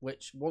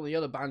 Which one of the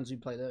other bands who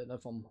play there, they're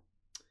from.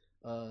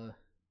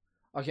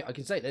 I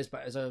can say this,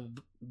 but as a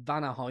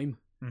Vanaheim,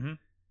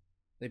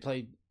 they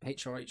played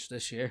HRH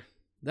this year.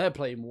 They're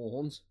playing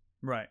Warhorns.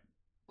 Right.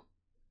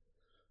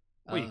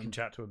 Well, you can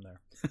chat to them there.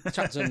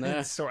 Chat to them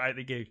there. Sort out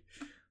the gig.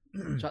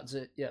 Chat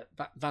to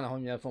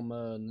Vanaheim, from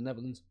the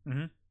Netherlands.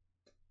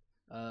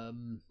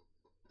 Because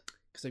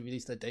they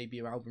released their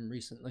debut album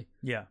recently.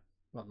 Yeah.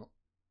 Well, not.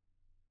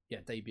 Yeah,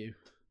 debut.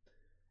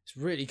 It's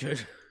really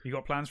good. You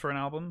got plans for an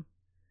album?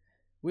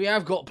 We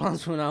have got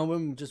plans for an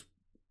album. Just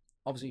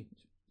obviously.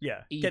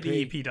 Yeah. EP. Get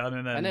the EP done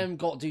and then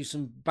got to do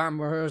some band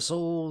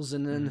rehearsals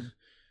and then.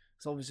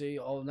 So obviously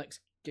our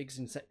next gig's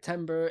in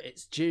September.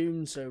 It's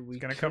June, so we're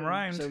gonna come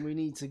around. So we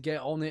need to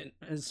get on it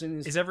as soon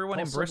as. Is everyone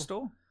possible. in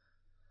Bristol?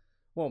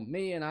 Well,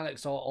 me and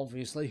Alex are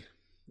obviously.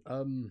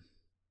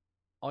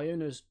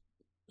 Iona's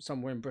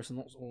somewhere in Bristol.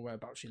 Not sure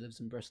whereabouts she lives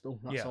in Bristol.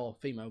 That's our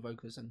female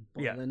vocalist and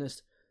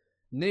violinist.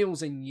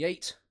 Neil's in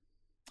Yate.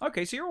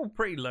 Okay, so you're all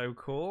pretty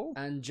local.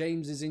 And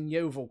James is in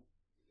Yeovil.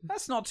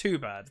 That's not too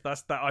bad.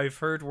 That I've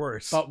heard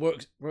worse. But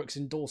works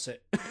in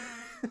Dorset.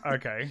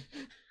 Okay.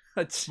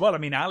 Well, I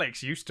mean,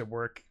 Alex used to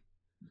work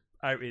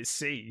out at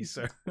sea,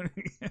 so.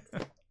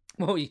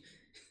 Well,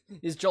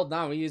 his job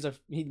now, he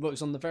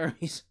works on the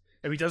ferries.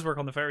 Oh, he does work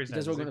on the ferries now. He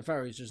does work on the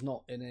ferries, just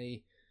not in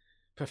a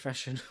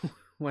profession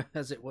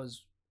as it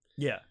was.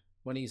 Yeah.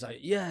 When he's like,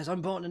 yes,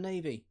 I'm part of the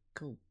Navy.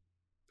 Cool.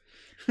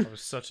 That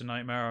was such a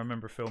nightmare. I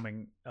remember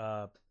filming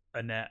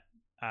Annette,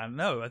 and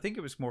no, I think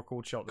it was more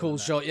Cold Shot. Cold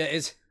Shot, yeah, it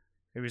is.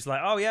 It was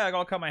like, oh yeah, I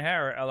gotta cut my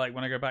hair like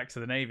when I go back to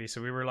the Navy.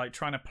 So we were like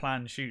trying to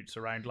plan shoots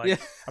around and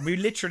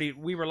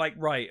we were like,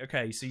 right,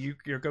 okay, so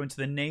you're going to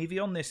the Navy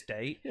on this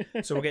date,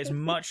 so we'll get as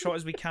much shot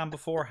as we can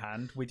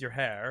beforehand with your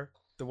hair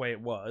the way it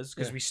was,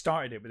 because we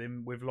started it with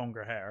him with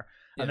longer hair,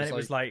 and then it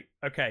was like,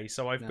 okay,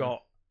 so I've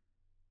got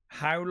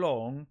how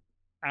long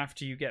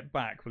after you get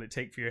back will it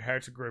take for your hair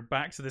to grow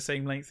back to the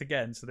same length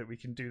again so that we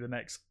can do the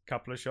next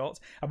couple of shots?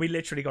 And we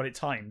literally got it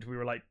timed. We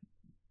were like,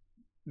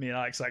 me and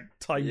Alex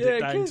timed it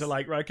down to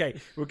like, right, okay,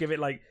 we'll give it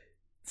like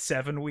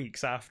 7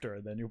 weeks after,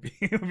 and then you'll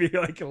be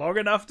like long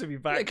enough to be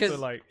back to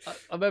like.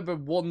 I remember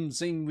one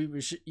scene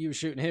you were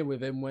shooting here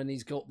with him when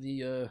he's got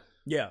the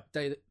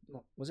day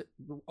was it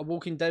a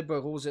Walking Dead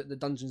book or was it the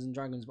Dungeons and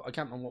Dragons? But I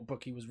can't remember what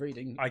book he was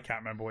reading. I can't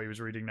remember what he was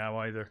reading now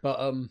either. But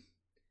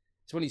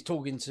it's when he's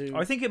talking to.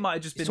 I think it might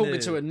have just been talking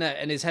to Annette,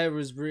 and his hair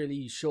was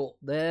really short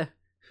there.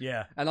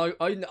 Yeah, and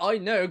I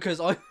know because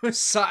I was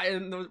sat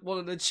in one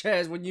of the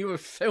chairs when you were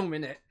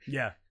filming it.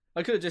 Yeah,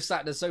 I could have just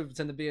sat in the sofa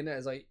pretending to be in it.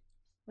 It's like,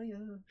 oh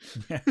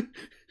yeah,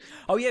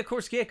 oh yeah, of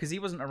course, yeah, because he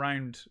wasn't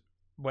around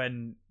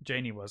when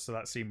Janie was, so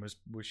that scene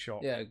was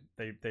shot. Yeah,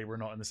 they were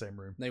not in the same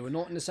room. They were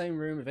not in the same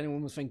room. If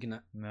anyone was thinking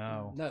that,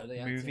 no, they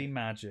had movie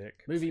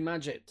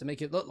magic to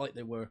make it look like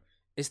they were.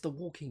 It's The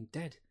Walking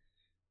Dead.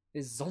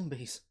 It's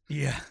zombies.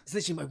 Yeah, it's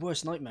literally my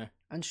worst nightmare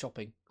and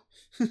shopping.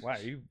 Wow,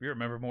 you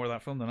remember more of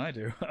that film than I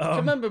do. I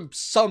remember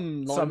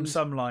some lines.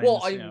 Some lines.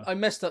 Well, I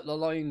messed up the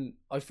line.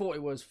 I thought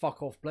it was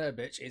 "fuck off, Blair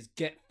bitch." It's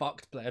 "get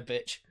fucked, Blair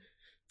bitch."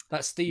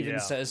 That Stephen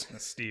says.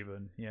 That's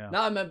Stephen. Yeah.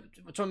 Now I'm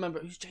trying to remember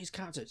who's Jay's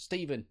character.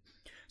 Stephen.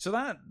 So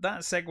that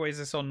segues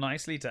us on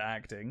nicely to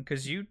acting,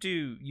 because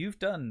you've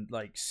done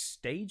like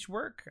stage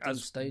work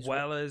as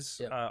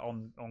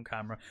on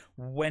camera.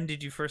 When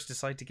did you first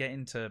decide to get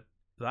into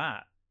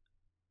that?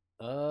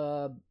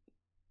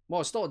 Well,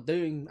 I started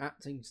doing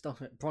acting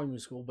stuff at primary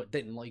school, but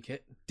didn't like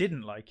it.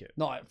 Didn't like it?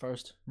 Not at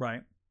first.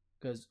 Right.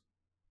 Because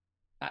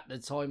at the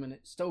time, and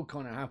it still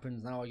kind of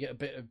happens now, I get a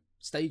bit of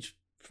stage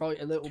fright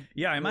a little.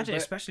 Yeah, I imagine,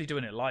 especially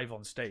doing it live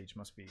on stage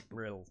must be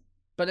real.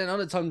 But then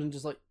other times I'm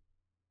just like,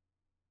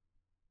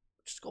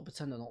 just got to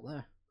pretend they're not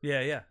there.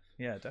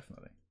 Yeah,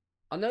 definitely.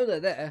 I know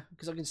they're there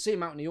because I can see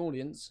them out in the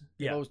audience.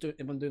 Yeah.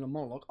 If I'm doing a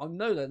monologue, I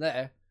know they're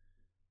there.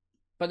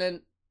 But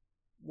then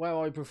where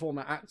I perform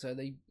an actor,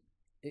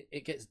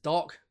 it gets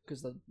dark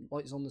because the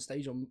lights on the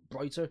stage are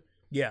brighter.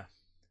 Yeah.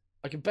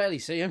 I can barely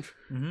see him.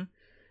 Mm-hmm.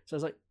 So I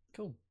was like,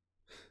 cool.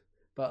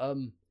 But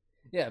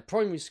yeah,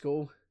 primary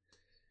school.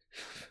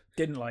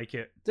 Didn't like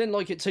it. Didn't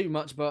like it too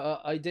much,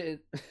 but I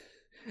did.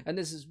 And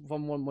this is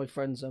from one of my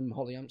friends,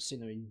 Holly. I haven't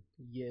seen her in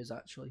years,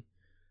 actually.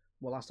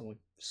 Well, last time I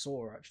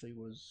saw her, actually,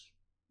 was,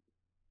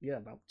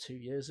 about 2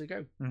 years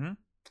ago. Mm-hmm.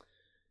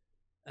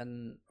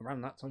 And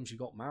around that time, she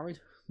got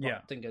married. Yeah.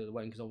 Didn't go to the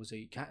wedding because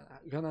obviously you can't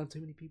have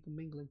too many people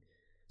mingling.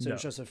 So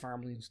it's just her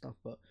family and stuff.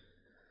 But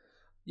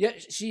yeah,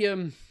 she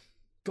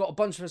got a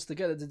bunch of us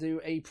together to do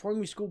a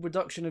primary school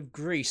production of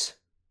Grease.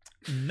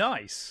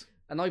 Nice.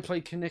 And I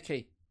played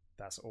Kaniki.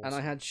 That's awesome. And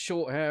I had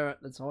short hair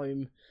at the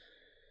time,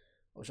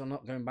 which I'm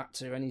not going back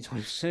to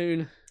anytime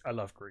soon. I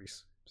love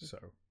Grease, so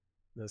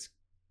that's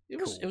It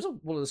was on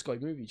one of the Sky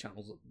Movie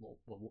channels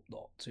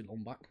not too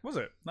long back. Was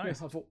it?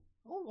 Nice. Yeah, I thought,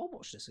 I'll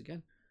watch this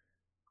again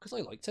because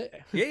I liked it.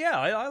 Yeah,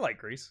 I like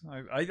Grease.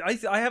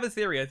 I have a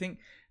theory. I think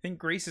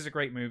Grease is a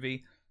great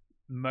movie.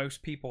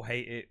 Most people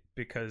hate it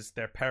because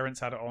their parents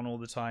had it on all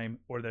the time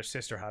or their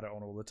sister had it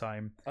on all the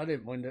time. I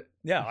didn't mind it.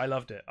 Yeah, I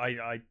loved it.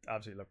 I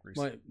absolutely love Grease.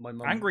 My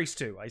mum... And Grease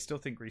 2. I still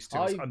think Grease 2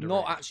 is underrated. I've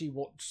not actually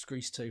watched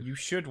Grease 2. You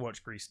should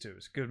watch Grease 2.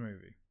 It's a good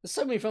movie. There's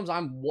so many films I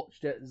haven't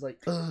watched it. It's like...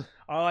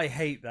 I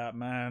hate that,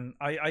 man.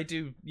 I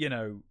do,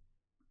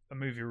 a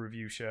movie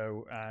review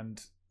show,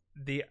 and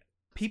the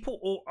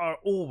people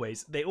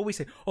they always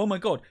say, oh my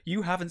god,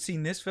 you haven't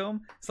seen this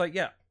film? It's like,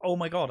 yeah, oh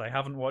my god, I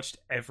haven't watched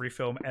every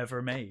film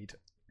ever made.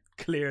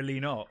 Clearly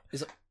not.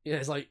 It's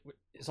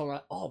all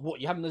like, oh, what,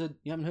 you haven't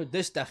heard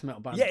this death metal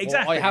band? Yeah,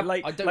 exactly. I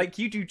like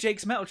you do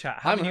Jake's Metal Chat.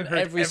 Haven't you heard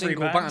every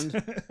single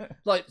band?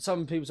 Like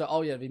some people say,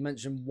 oh yeah, they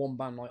mentioned one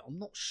band. Like, I'm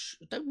not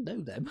I don't know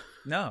them.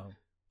 No,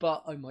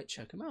 but I might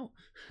check them out.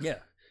 Yeah,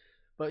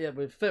 but yeah,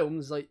 with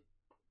films, like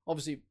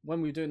obviously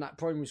when we were doing that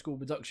primary school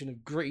production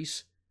of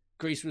Grease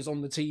was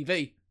on the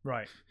TV,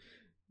 right?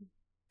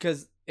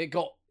 Because it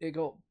got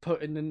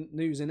put in the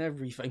news and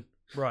everything,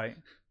 right?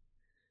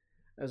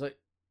 I was like,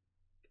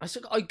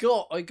 I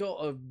got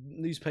a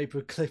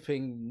newspaper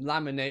clipping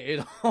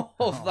laminated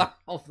of that.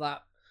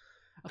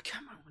 I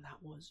can't remember when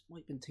that was. Might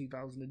have been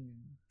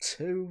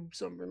 2002,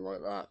 something like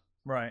that.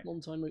 Right.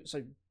 Long time ago,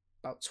 so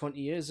about 20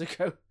 years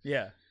ago.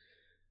 Yeah.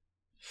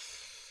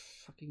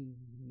 Fucking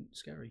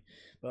scary.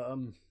 But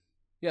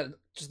yeah,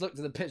 just looked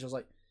at the picture. I was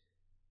like,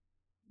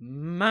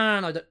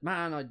 man,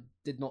 I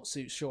did not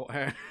suit short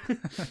hair.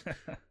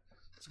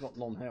 It's got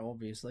long hair,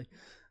 obviously.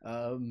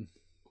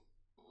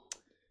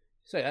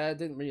 So yeah, I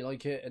didn't really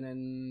like it, and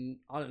then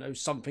I don't know,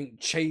 something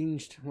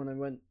changed when I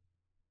went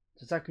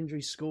to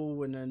secondary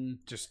school, and then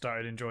just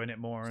started enjoying it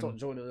more. Started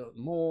enjoying it a little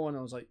more, and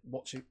I was like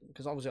watching,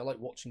 because obviously I like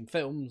watching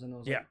films, and I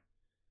was like,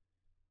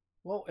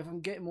 well, if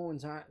I'm getting more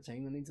into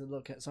acting, I need to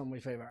look at some of my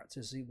favourite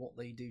actors, see what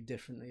they do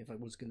differently if I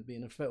was going to be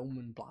in a film,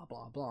 and blah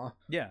blah blah.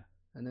 Yeah,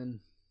 and then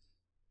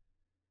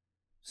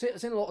seen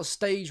a lot of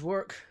stage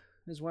work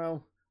as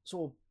well.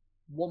 Saw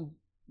one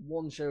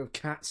show of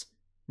Cats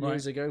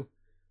years ago.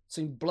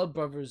 Seen Blood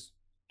Brothers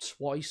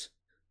twice.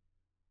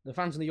 The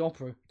Phantom of the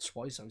Opera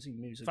twice. I've seen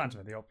music.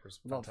 Phantom of the Opera's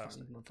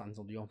fantastic. Not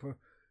Phantom of the Opera.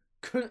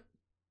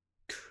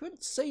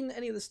 Couldn't seen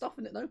any of the stuff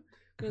in it though,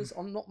 because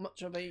I'm not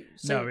much of a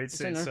singer. No, it's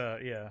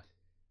yeah.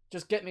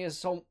 Just get me a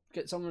song,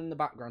 get someone in the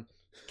background.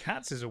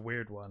 Cats is a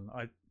weird one.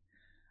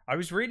 I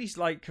was really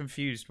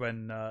confused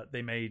when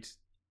they made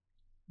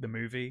the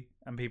movie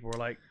and people were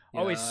like,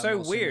 oh, it's so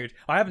weird.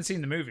 I haven't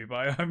seen the movie, but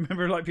I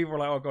remember people were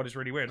like, oh god, it's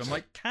really weird. I'm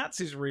like, Cats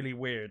is really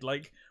weird.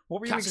 Like, what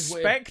were you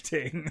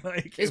expecting?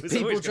 Like, it's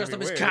people dressed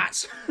up as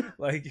cats.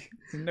 Like,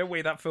 no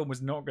way that film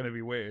was not going to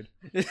be weird.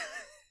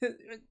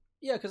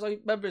 Yeah, because I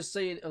remember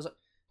seeing it. I was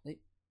like,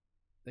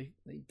 they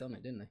done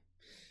it, didn't they?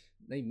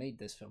 They made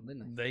this film,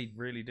 didn't they? They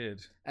really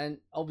did. And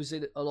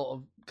obviously, a lot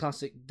of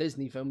classic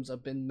Disney films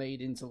have been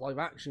made into live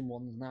action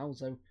ones now.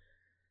 So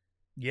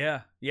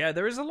yeah,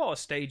 there is a lot of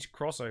stage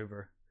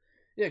crossover.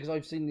 Yeah, because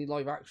I've seen the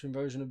live action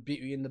version of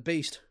Beauty and the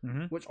Beast,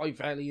 which I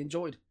fairly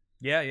enjoyed.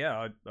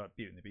 Yeah,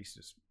 Beauty and the Beast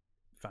is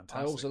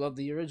fantastic. I also love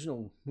the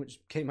original, which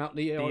came out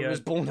the year I was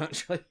born,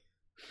 actually.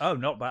 Oh,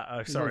 not bad.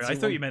 Oh, sorry, I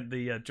thought you meant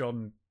the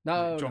John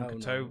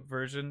Coteau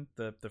version,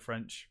 the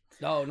French.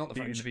 No, not the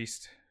Beauty French. and the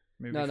Beast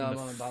movie. No,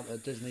 not about the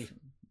Disney.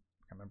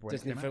 I remember when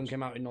Disney film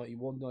came out in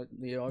 91.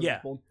 The year I was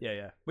born.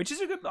 Yeah. Which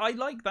is a good. I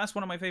like. That's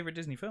one of my favorite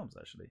Disney films,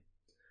 actually.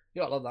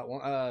 Yeah, I love that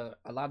one.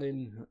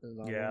 Aladdin.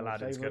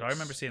 Aladdin's good. I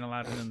remember seeing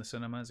Aladdin in the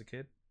cinema as a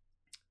kid.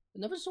 I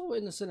never saw it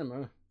in the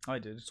cinema. I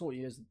did. I saw it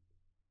years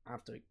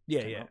after it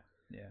came out.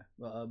 Yeah.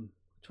 But I'm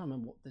trying to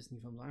remember what Disney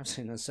films I've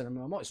seen in the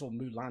cinema. I might have saw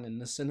Mulan in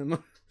the cinema.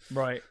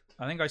 Right.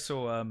 I think I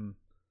saw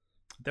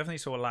definitely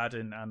saw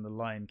Aladdin and The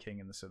Lion King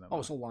in the cinema. Oh,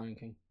 I saw Lion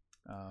King.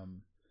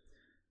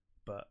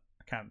 But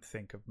I can't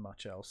think of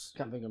much else.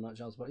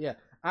 But yeah,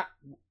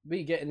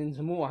 me getting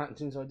into more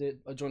acting, so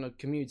I joined a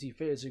community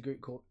theatre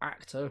group called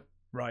Actor.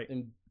 Right.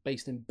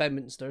 Based in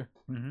Bedminster.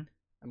 Mm-hmm.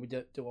 And we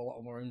do a lot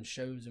of our own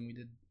shows, and we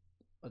did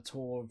a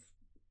tour of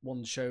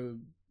one show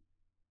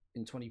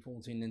in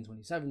 2014 and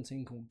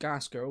 2017 called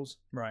Gas Girls.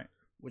 Right.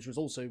 Which was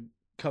also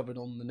covered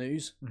on the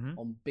news mm-hmm.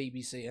 on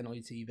BBC and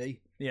ITV.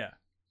 Yeah.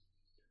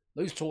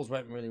 Those tours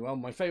went really well.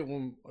 My favourite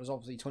one was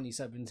obviously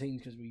 2017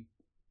 because we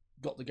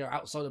got to go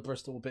outside of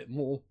Bristol a bit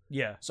more.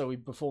 Yeah. So we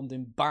performed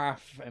in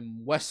Bath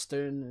and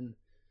Western and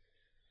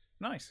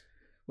nice.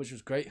 Which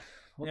was great.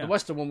 The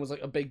Western one was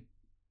like a big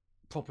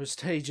proper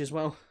stage as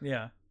well.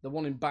 Yeah. The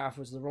one in Bath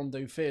was the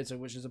Rondo Theatre,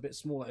 which is a bit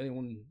smaller.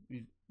 Anyone who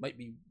might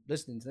be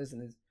listening to this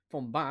and is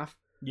from Bath.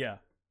 Yeah.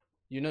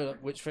 You know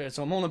which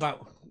theatre I'm on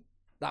about.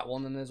 That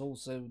one, and there's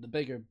also the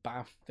bigger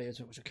Bath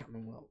Theatre, which I can't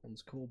remember what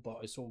one's called, but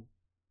I saw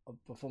a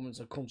performance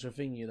of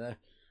Contravenia there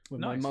with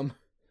my mum.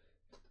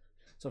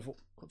 So I thought,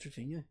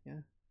 Contravenia,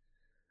 yeah.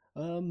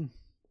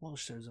 What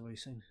shows have I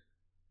seen?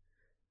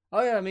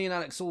 Oh yeah, me and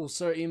Alex saw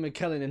Sir Ian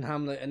McKellen in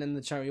Hamlet and in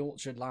the Cherry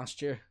Orchard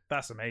last year.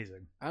 That's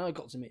amazing. And I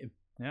got to meet him.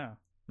 Yeah.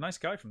 Nice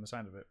guy from the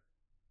sound of it.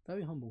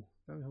 Very humble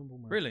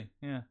man. Really?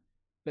 Yeah.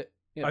 But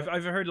you know,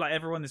 I've heard like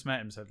everyone that's met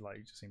him said like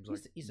he just seems like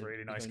he's a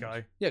really nice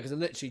guy. Yeah, because I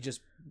literally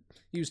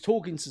he was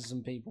talking to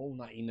some people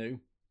that he knew,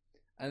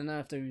 and then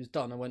after he was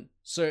done, I went,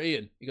 Sir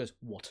Ian. He goes,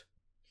 what?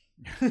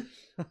 I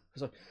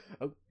was like,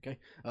 oh, okay.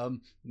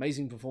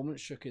 Amazing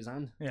performance. Shook his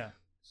hand. Yeah.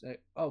 So,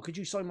 oh, could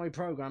you sign my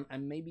program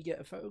and maybe get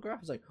a photograph?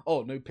 I was like,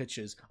 oh, no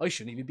pictures. I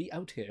shouldn't even be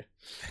out here.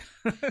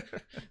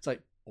 It's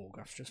like,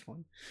 autograph's just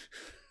fine.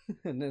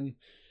 And then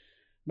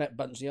met a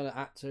bunch of the other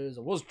actors.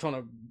 I was trying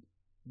to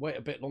wait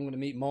a bit longer to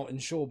meet Martin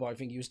Shaw, but I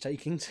think he was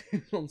taking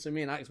too long. So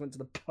me and Alex went to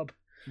the pub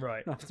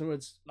right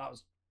afterwards. That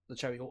was the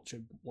Cherry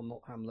Orchard one,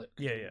 not Hamlet.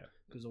 Yeah.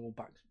 Because they're all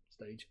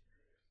backstage.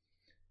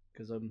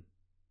 Because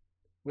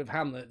with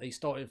Hamlet, they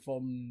started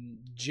from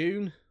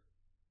June.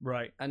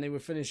 Right. And they were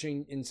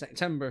finishing in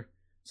September.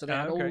 So they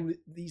had all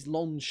these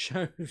long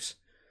shows.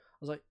 I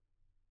was like,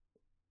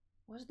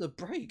 where's the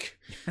break?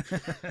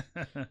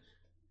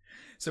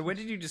 So when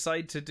did you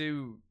decide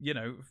to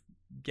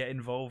get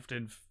involved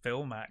in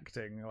film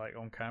acting, like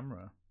on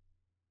camera?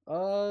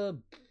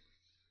 Don't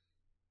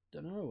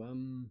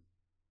know.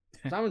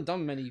 I haven't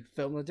done many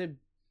films.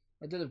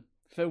 I did a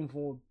film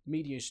for a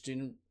media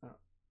student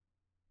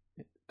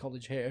at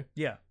college here.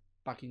 Yeah.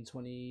 Back in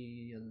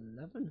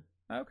 2011.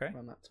 Okay.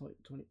 Around that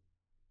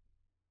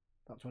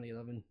about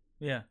 2011.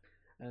 Yeah.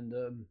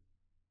 And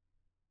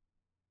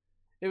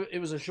it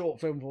was a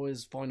short film for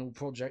his final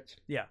project.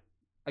 Yeah.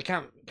 I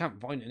can't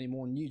find it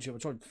anymore on YouTube. I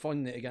tried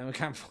finding it again. I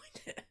can't find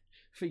it.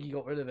 I think he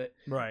got rid of it.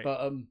 Right.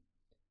 But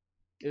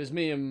it was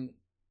me and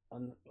a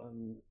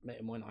mate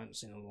of mine I hadn't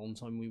seen in a long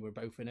time. We were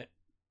both in it.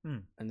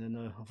 And then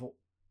I thought,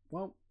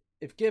 well,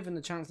 if given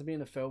the chance to be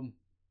in a film,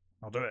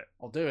 I'll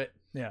do it.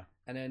 Yeah.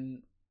 And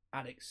then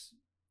Alex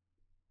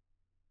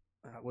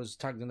was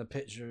tagged in a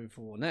picture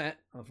for Net.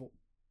 I thought,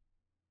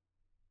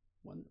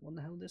 when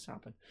the hell did this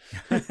happen?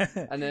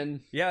 And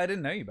then yeah, I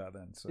didn't know you about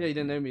then. So. Yeah, you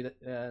didn't know me.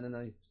 And then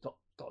I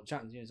got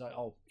chatting to you. He's like,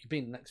 oh, you've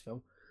been in the next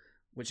film,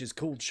 which is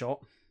called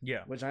Shot.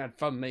 Yeah. Which I had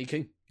fun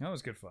making. That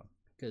was good fun.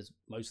 Because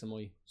most of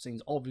my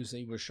scenes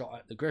obviously were shot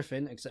at the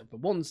Griffin, except for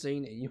one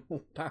scene in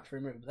your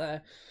bathroom over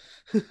there.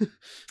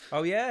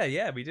 Oh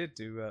yeah, we did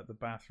do the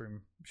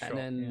bathroom shot. And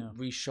then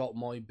reshot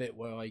my bit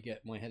where I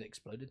get my head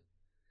exploded.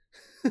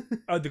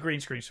 Oh, the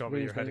green screen shot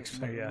with your head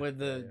exploded, yeah. With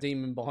the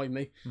demon behind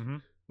me. Mm-hmm.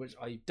 Which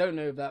I don't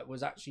know if that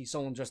was actually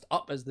someone dressed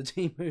up as the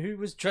demon. Who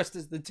was dressed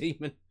as the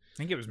demon? I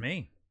think it was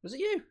me. Was it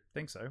you? I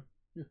think so.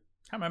 Yeah.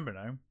 Can't remember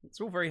now. It's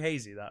all very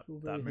hazy, that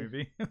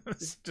movie.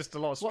 It's just a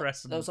lot of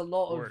stress and there was a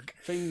lot work.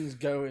 Of things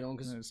going on.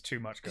 Because there's too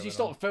much going on. Because you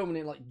started filming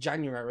in like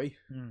January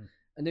and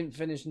didn't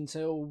finish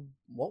until,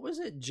 what was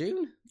it,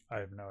 June? I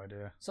have no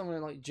idea. Somewhere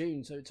like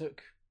June, so it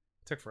took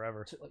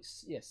forever. Took like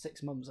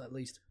 6 months at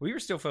least. We were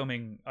still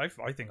filming. I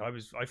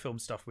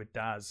filmed stuff with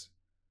Daz.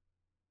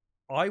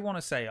 I want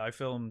to say I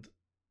filmed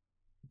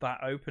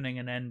that opening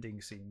and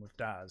ending scene with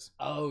Daz.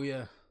 Oh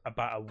yeah.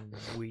 About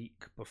a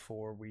week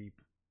before we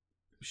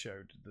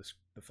showed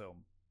the film,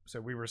 so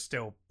we were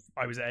still.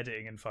 I was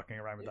editing and fucking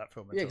around with that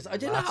film. Yeah, because I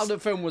didn't know how the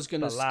film was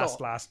going to start.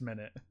 Last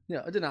minute.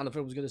 Yeah, I didn't know how the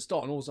film was going to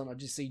start, and all of a sudden I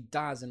just see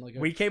Daz in like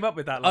we came up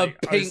with that. Like,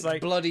 a pink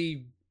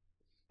bloody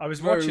I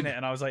was watching it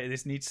and I was like,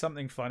 this needs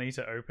something funny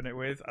to open it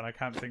with, and I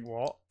can't think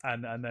what.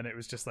 And then it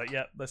was just like,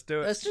 yeah, let's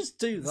do it. Let's just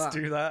do that. Let's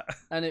do that.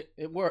 And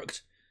it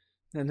worked.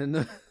 And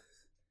then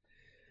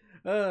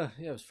yeah,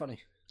 it was funny.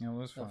 It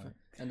was funny.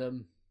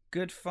 And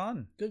good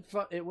fun. Good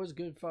fun. It was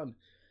good fun.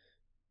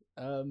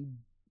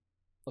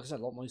 Like I said,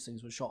 a lot of most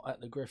things were shot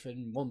at the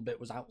Griffin. One bit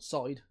was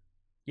outside.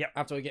 Yeah.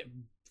 After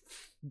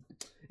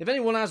if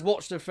anyone has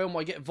watched the film,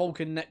 I get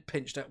Vulcan neck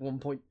pinched at one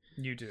point.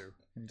 You do,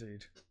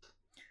 indeed.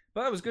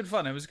 But it was good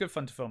fun. It was good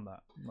fun to film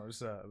that. It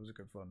was a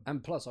good fun.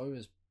 And plus, I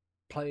was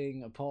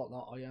playing a part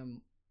that I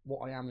am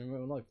what I am in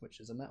real life,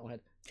 which is a metalhead.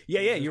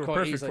 Yeah, you were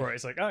perfect for it.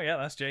 It's like, oh yeah,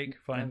 that's Jake.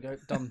 Fine. Go,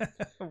 done.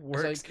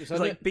 Works. It's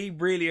like be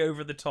really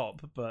over the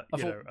top, but a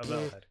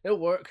metalhead. It'll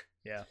work.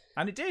 Yeah,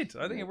 and it did.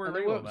 I think it worked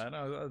really well, man.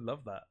 I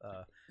love that.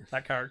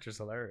 That character's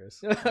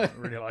hilarious. I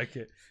really like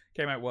it.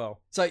 Came out well.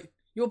 It's like,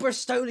 you're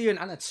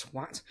Bristolian and a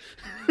twat.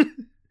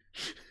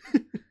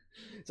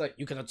 It's like,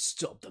 you cannot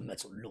stop the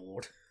Metal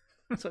Lord.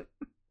 It's like,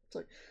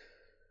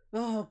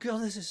 oh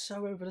god, this is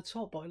so over the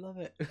top, but I love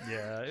it.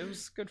 Yeah, it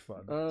was good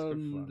fun.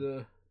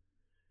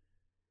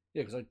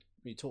 Yeah, because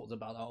we talked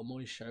about that on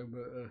my show,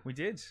 but we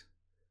did.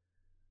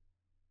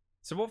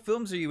 So, what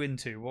films are you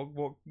into?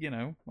 What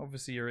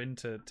obviously you're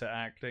into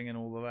acting and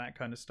all of that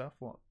kind of stuff.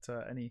 What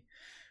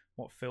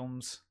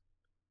films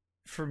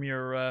from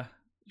your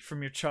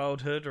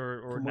childhood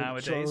or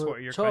nowadays? What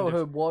are your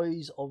childhood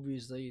wise?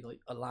 Obviously,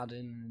 like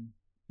Aladdin.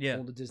 And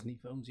all the Disney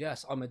films.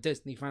 Yes, I'm a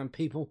Disney fan.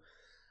 People.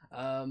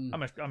 I'm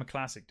a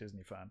classic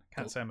Disney fan.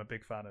 Can't say I'm a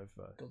big fan of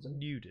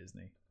new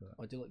Disney. But...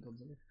 I do like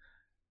Godzilla.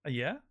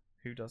 Yeah,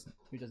 who doesn't?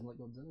 Who doesn't like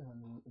Godzilla?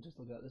 I'm just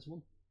looking at this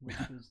one, which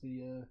was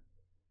the.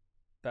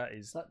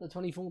 Is that the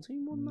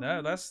 2014 one?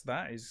 No,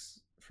 that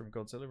is from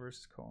Godzilla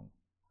vs Kong.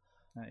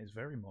 That is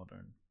very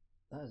modern.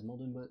 That is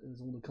modern, but there's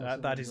all the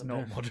that is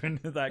not modern.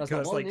 That's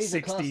like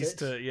 60s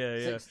to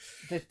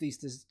 50s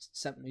to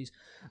 70s.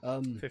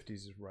 50s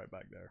is right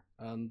back there.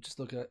 Just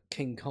look at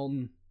King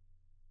Kong.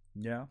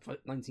 Yeah,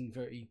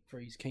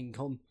 1933's King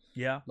Kong.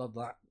 Yeah, love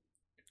that.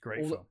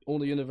 Great film. All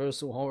the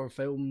Universal horror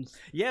films.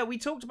 Yeah, we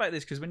talked about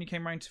this because when you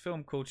came around to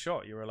Film Called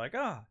Shot, you were like,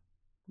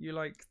 you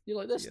like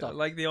this stuff,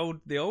 like the old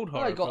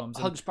horror I got films.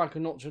 Hunchback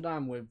of Notre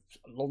Dame with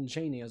Lon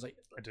Chaney. I was like,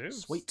 I do,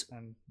 sweet.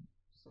 And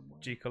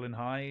Jekyll and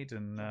Hyde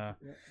and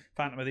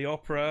Phantom of the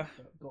Opera.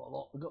 I got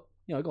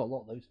a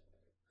lot of those.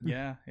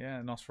 Yeah,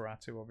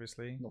 Nosferatu,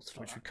 obviously,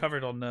 which we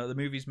covered on the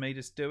Movies Made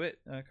Us Do It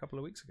a couple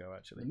of weeks ago,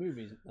 actually.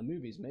 The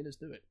movies made us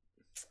do it.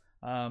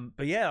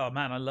 But yeah,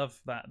 man, I love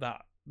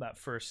that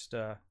first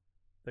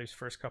those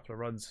first couple of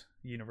runs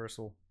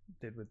Universal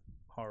did with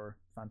horror.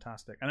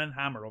 Fantastic. And then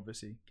Hammer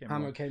obviously came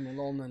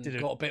along and did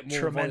got a bit more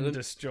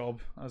tremendous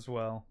job as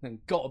well.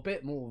 And got a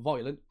bit more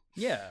violent.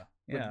 Yeah.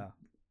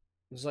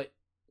 It's like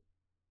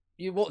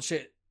you watch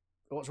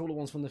all the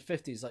ones from the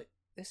 50s, like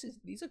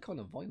these are kind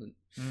of violent.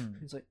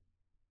 It's like,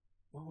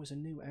 wow, it's a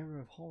new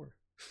era of horror.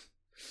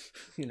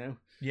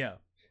 Yeah.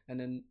 And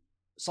then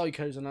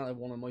Psycho's another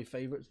one of my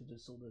favourites, which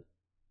is sort of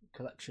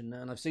collection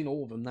now, and I've seen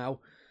all of them now.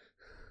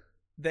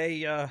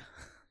 They're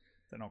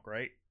not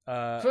great.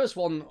 First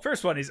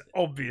one is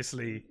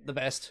obviously the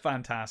best.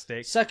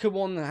 Fantastic. Second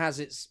one has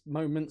its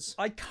moments.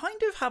 I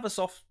kind of have a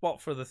soft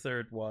spot for the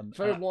third one.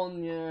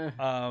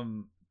 Yeah.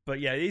 But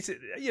yeah, it's,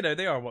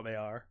 they are what they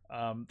are.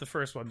 The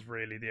first one's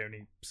really the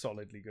only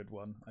solidly good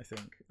one, I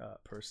think,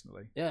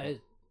 personally. Yeah, it's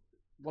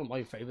one of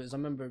my favourites. I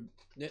remember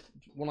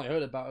when I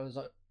heard about it,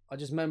 I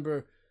just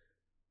remember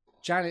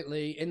Janet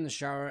Leigh in the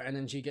shower and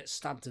then she gets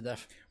stabbed to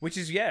death. Which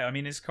is,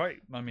 it's quite,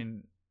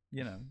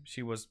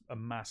 she was a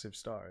massive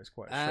star. It's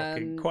quite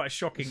a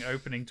shocking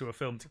opening to a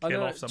film to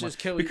kill off someone.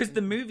 Because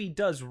the movie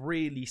does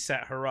really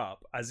set her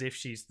up as if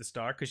she's the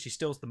star, because she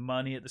steals the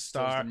money at the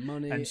start,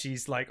 and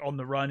she's like on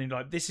the run and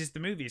like, this is the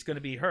movie, it's going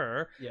to be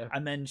her. Yeah.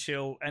 And then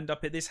she'll end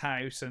up at this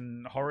house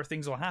and horror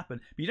things will happen.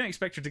 But you don't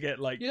expect her to get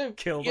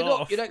killed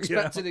off. You don't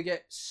expect her to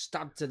get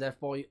stabbed to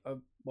death by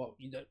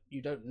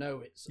you don't know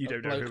it's you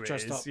don't know who it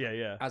is.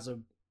 Yeah. As a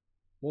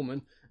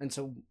woman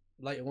until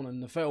later on in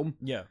the film.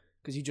 Yeah.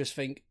 Because you just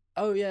think,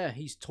 oh yeah,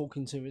 he's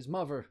talking to his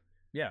mother.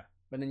 Yeah.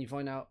 But then you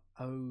find out,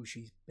 oh,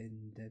 she's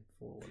been dead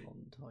for a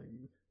long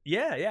time.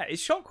 Yeah.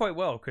 It's shot quite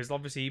well because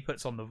obviously he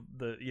puts on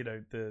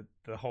the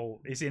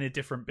whole. It's in a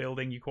different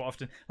building. You quite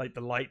often like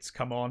the lights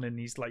come on and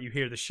he's like you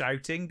hear the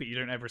shouting, but you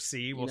don't ever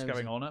see what's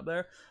going on up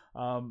there.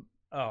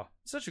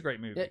 Such a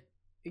great movie.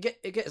 Yeah,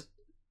 it gets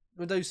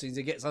with those things.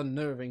 It gets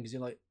unnerving because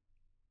you're like,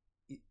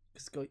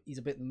 he's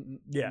a bit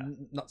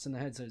nuts in the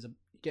head, so you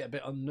get a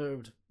bit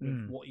unnerved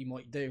with what he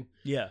might do.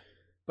 Yeah.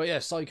 But yeah,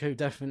 Psycho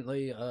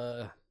definitely.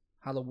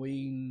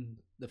 Halloween,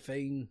 The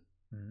Thing,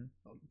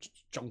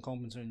 John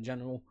Carpenter in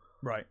general.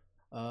 Right.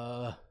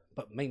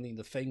 But mainly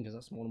The Thing because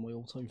that's one of my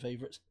all-time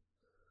favourites.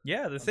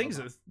 Yeah, The Thing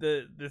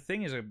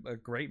is a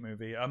great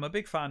movie. I'm a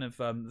big fan of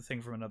The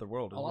Thing from Another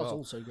World as well. That's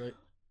also great.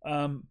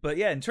 But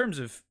yeah, in terms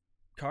of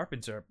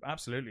Carpenter,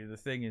 absolutely, The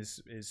Thing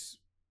is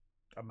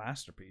a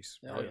masterpiece.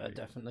 Oh really. Yeah,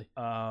 definitely.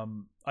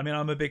 I'm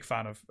a big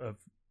fan of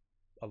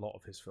a lot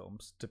of his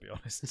films, to be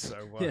honest.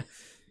 So yeah.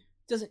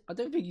 I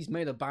don't think he's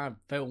made a bad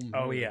film.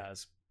 Oh, he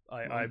has.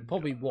 I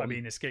probably one. I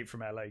mean, Escape from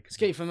LA.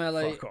 Escape from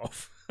LA. Fuck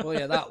off. Oh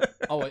yeah, that.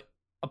 Oh wait.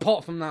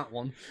 Apart from that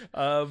one.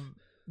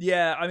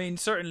 Yeah, I mean,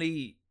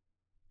 certainly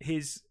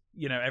his,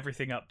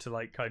 everything up to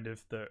like kind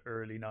of the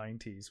early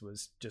 90s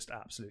was just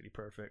absolutely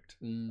perfect.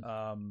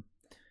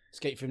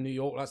 Escape from New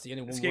York, that's the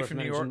only one. Escape from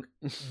New York,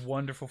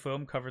 wonderful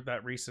film. Covered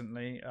that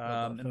recently.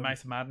 And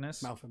Mouth of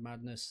Madness. Mouth of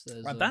Madness.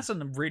 That's a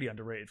really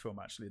underrated film,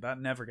 actually. That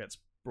never gets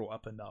brought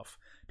up enough.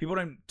 People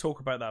don't talk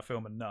about that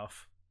film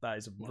enough. That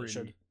is a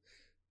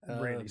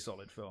really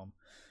solid film.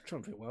 I'm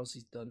trying to think what else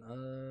he's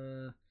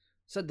done.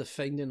 Said The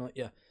Thing, didn't I?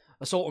 Yeah.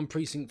 Assault on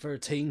Precinct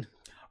 13.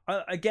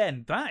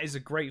 Again, that is a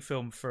great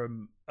film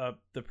from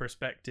the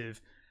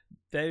perspective.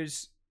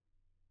 There's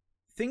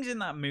things in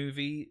that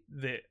movie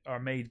that are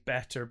made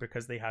better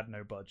because they had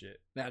no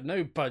budget. They had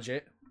no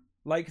budget.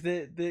 Like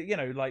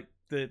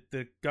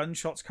the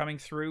gunshots coming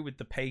through with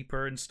the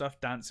paper and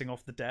stuff dancing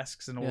off the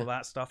desks and all of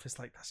that stuff. It's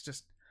like, that's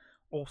just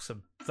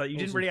awesome. It's like you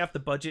didn't really have the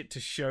budget to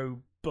show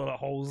bullet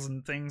holes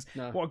and things.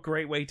 No. What a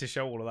great way to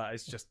show all of that.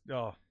 It's just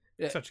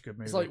such a good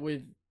movie. It's like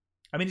with,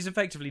 I mean, it's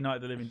effectively Night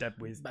of the Living Dead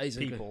with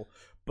people,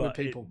 but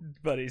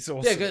it's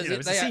also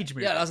it's a siege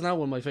movie. Yeah, that's now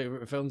one of my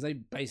favorite films. They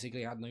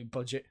basically had no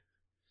budget.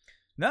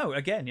 No,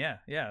 again, yeah,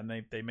 and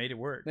they made it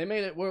work. They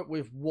made it work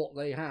with what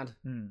they had.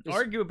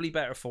 Arguably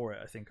better for it,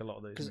 I think. A lot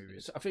of those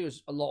movies. I think it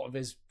was a lot of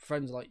his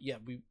friends like, yeah,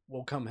 we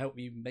will come help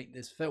you make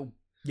this film.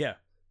 Yeah.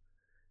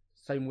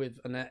 Same with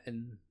Annette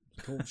and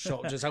Paul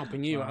Shot, just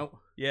helping you out.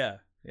 Yeah.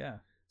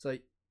 It's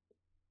like,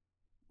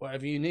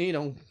 whatever you need,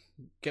 I'll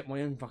get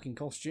my own fucking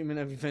costume and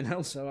everything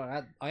else. So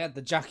I had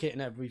the jacket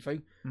and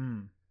everything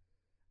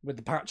with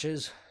the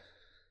patches.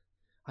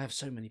 I have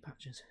so many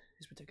patches.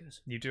 It's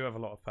ridiculous. You do have a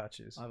lot of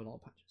patches. I have a lot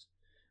of patches.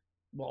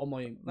 Well, on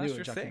my newer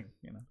jacket,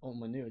 on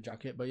my newer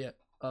jacket, but yeah.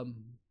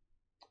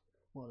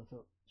 What I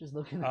thought, just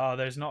looking.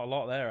 There's not a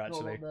lot there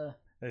actually. Not a lot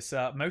there. There's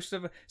most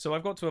of. So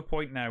I've got to a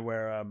point now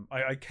where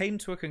I came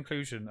to a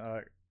conclusion.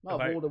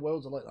 War of the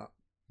Worlds are like that.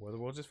 War of the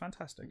Worlds is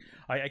fantastic.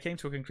 I came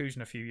to a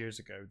conclusion a few years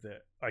ago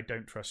that I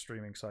don't trust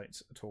streaming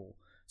sites at all.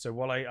 So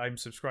while I'm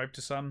subscribed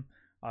to some,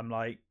 I'm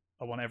like,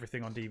 I want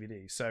everything on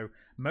DVD. So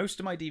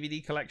most of my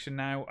DVD collection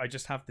now, I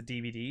just have the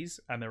DVDs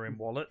and they're in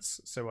wallets.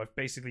 So I've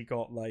basically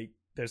got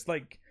there's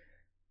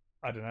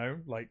I don't know,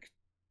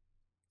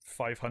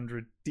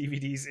 500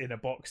 DVDs in a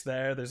box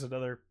there. There's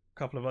another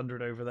couple of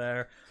hundred over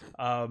there.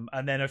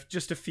 And then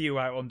just a few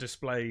out on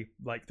display,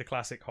 like the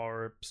classic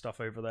horror stuff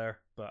over there.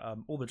 But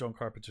all the John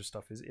Carpenter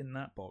stuff is in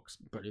that box.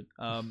 Brilliant.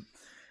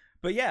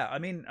 But yeah, I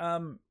mean,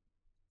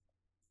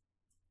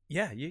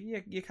 yeah,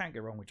 you can't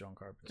go wrong with John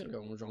Carpenter. Can't go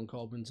wrong with John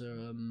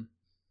Carpenter.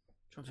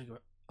 Trying to think of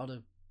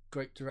other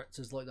great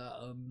directors like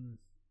that.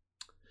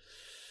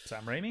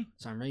 Sam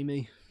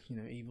Raimi,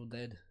 Evil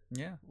Dead.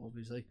 Yeah,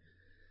 obviously.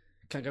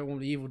 Can't go wrong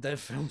with the Evil Dead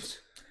films.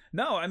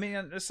 No, I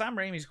mean, Sam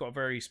Raimi's got a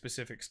very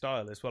specific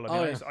style as well.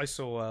 I mean, I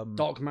saw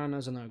Darkman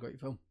as another great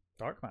film.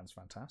 Darkman's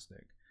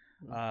fantastic.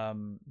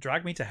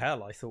 Drag Me to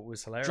Hell, I thought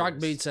was hilarious. Drag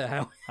Me to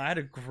Hell. I had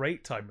a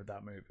great time with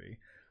that movie.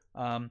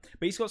 But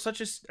he's got such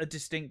a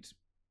distinct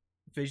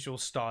visual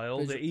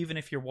style that even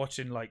if you're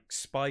watching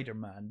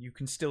Spider-Man, you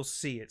can still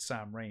see it's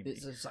Sam Raimi.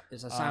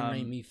 It's a Sam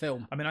Raimi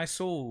film. I mean, I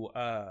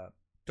saw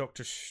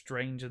Doctor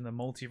Strange in the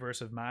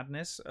Multiverse of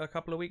Madness a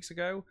couple of weeks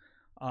ago.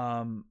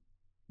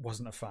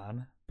 Wasn't a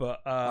fan,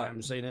 but I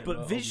haven't seen it.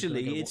 But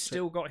visually, it's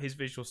still got his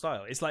visual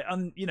style. It's like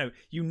you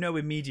know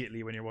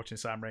immediately when you're watching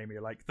Sam Raimi,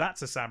 you're like,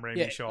 that's a Sam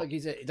Raimi shot. Like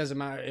you said, it doesn't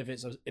matter if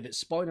it's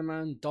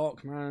Spider-Man,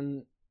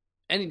 Darkman,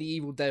 any of the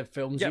Evil Dead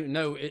films. Yep. You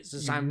know it's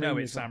a Sam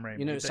Raimi. It's Sam Raimi.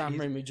 You know it's Sam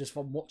Raimi just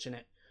from watching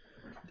it.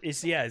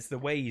 It's the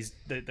way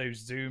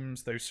those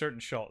zooms, those certain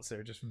shots,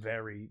 they're just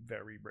very,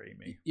 very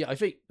Raimi. Yeah, I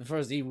think the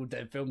first Evil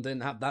Dead film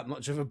didn't have that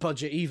much of a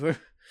budget either.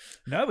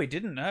 No, it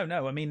didn't.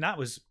 No. I mean, that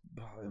was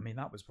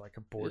like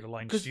a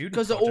borderline student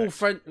because they're all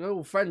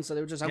friends, so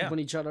they were just helping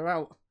each other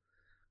out.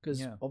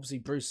 Because obviously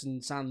Bruce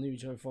and Sam knew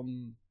each other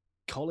from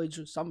college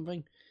or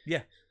something.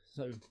 Yeah.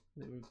 So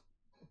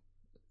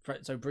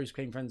Bruce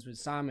became friends with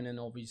Sam, and then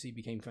obviously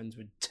became friends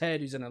with Ted,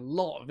 who's in a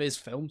lot of his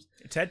films.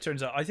 Ted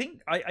turns out, I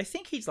think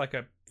he's like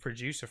a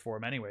producer for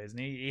him anyway, isn't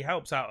he? He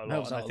helps out a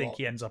lot, and I think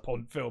he ends up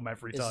on film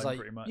every time,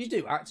 pretty much. You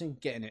do acting,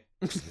 getting it.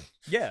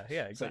 yeah,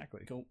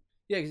 exactly. Cool.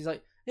 Yeah, because he's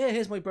like,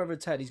 here's my brother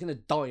Ted. He's gonna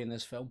die in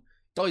this film.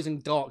 Dies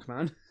in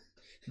Darkman.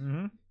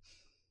 Mm-hmm.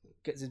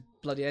 Gets his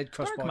bloody head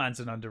crushed. Darkman's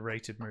an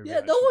underrated movie.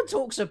 Yeah, no one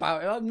talks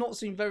about it. I've not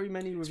seen very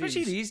many reviews.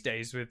 Especially these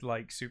days with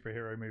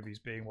superhero movies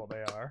being what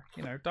they are.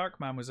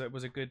 Darkman was a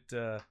good.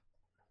 It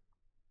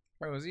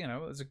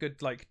was a good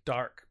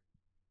dark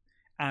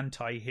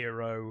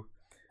anti-hero.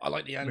 I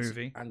like the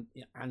movie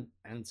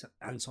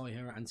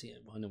anti-hero,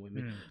 I know what I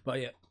mean. But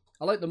yeah,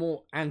 I like the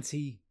more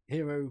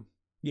anti-hero.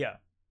 Yeah.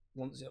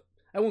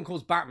 Everyone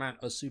calls Batman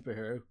a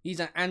superhero.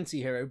 He's an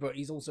anti-hero, but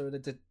he's also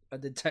a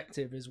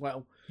detective as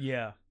well.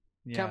 Yeah.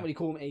 Can't really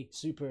call him a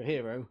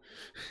superhero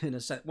in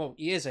a sense. Well,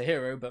 he is a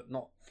hero, but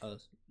not a.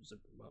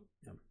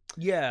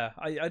 Yeah,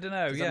 I don't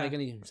know. Does that make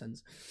any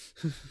sense?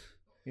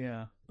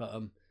 Yeah,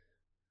 but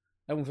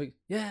everyone thinks,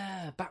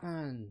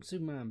 Batman,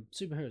 Superman,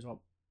 superheroes.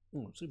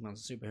 Well,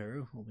 Superman's a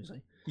superhero,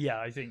 obviously. Yeah,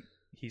 I think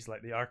he's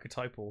like the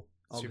archetypal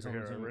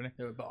superhero, really.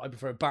 Yeah, but I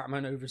prefer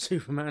Batman over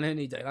Superman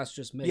any day. That's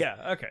just me.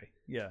 Yeah, okay,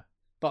 yeah.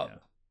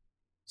 But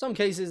some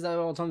cases there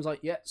are times like,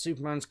 yeah,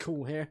 Superman's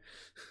cool here,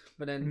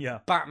 but then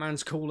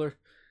Batman's cooler.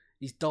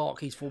 He's dark.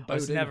 He's foreboding. I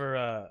was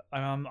never.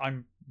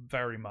 I'm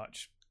very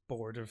much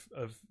bored of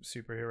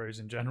superheroes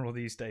in general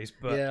these days.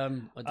 But yeah,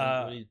 I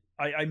don't really.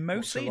 I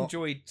mostly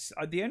enjoyed.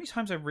 The only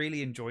times I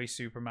really enjoy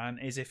Superman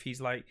is if he's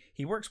like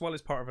he works well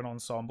as part of an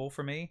ensemble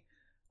for me.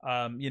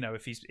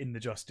 If he's in the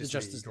Justice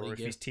League or if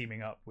he's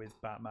teaming up with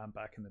Batman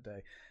back in the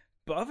day.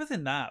 But other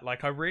than that,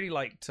 like I really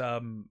liked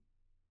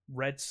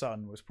Red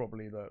Sun was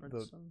probably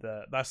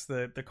that's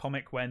the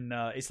comic when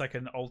it's like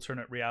an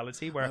alternate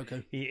reality where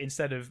he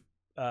instead of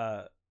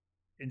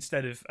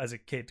as a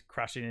kid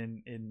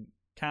crashing in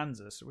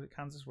Kansas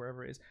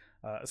wherever it is,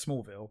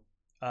 Smallville,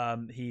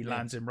 he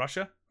lands in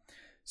Russia.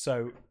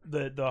 So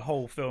the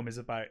whole film is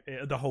about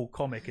the whole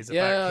comic is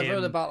about I've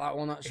heard about that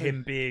one actually.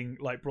 Him being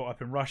like brought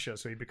up in Russia,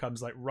 so he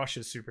becomes like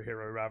Russia's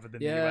superhero rather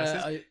than the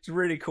US. It's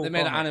really cool. They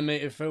made an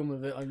animated film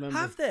of it. I remember.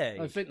 Have they?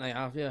 I think they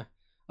have. Yeah,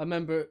 I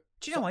remember.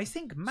 Do you know? I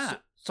think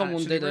Matt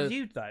someone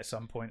reviewed that at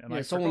some point,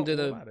 and someone did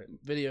a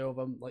video of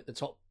like the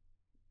top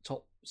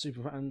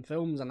Superman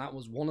films, and that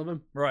was one of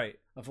them. Right.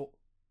 I thought.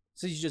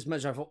 So you just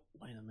mentioned. I thought,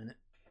 wait a minute.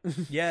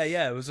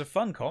 yeah, it was a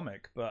fun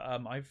comic, but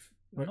I've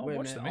not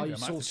watched the movie. I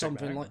saw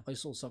something.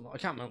 I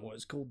can't remember what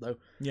it's called though.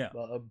 Yeah.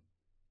 But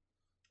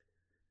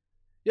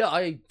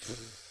I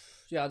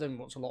didn't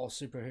watch a lot of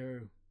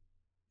superhero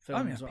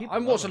films. I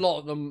watched a lot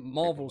of the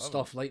Marvel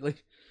stuff lately.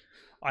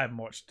 I haven't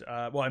watched.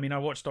 I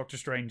watched Doctor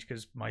Strange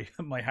because my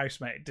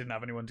housemate didn't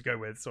have anyone to go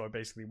with, so I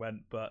basically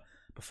went. But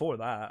before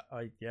that,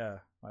 I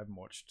haven't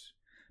watched.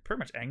 Pretty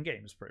much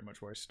Endgame's pretty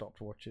much where I stopped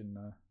watching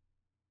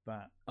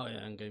that. Oh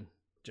yeah, Endgame.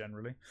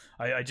 Generally,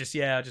 I just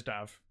don't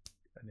have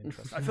an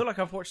interest. I feel like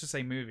I've watched the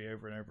same movie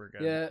over and over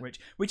again. Yeah.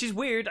 Which is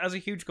weird as a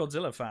huge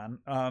Godzilla fan.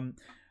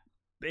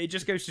 It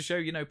just goes to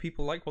show,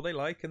 people like what they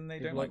like and they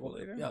don't like what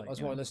they don't. Yeah, like,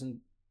 that's why I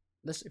listen.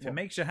 If it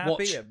makes you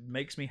happy, it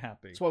makes me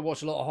happy. That's why I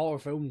watch a lot of horror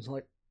films.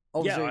 Like,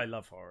 obviously, I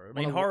love horror. I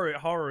mean,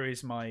 horror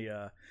is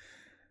my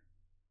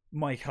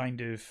my kind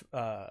of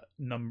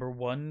number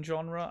one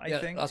genre. I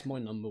think that's my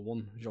number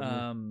one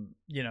genre.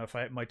 If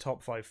I had my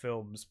top 5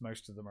 films,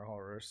 most of them are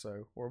horror.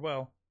 So,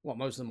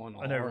 most of mine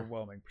are an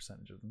overwhelming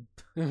percentage of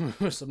them.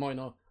 Most of mine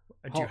are.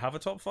 Do you have a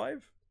top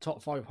 5?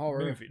 Top 5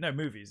 horror.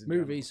 Movies.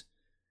 Movies.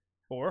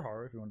 Or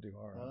horror if you want to do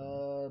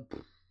horror.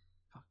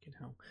 Fucking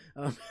hell.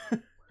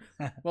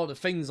 Well, the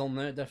Thing's on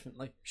there,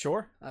 definitely.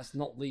 Sure. That's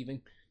not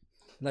leaving.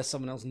 Unless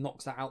someone else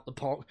knocks that out the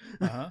park.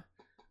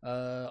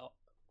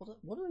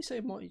 What did I say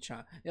in my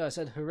chat? Yeah, I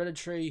said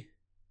Hereditary,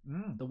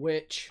 The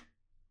Witch.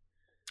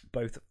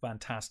 Both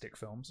fantastic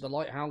films. The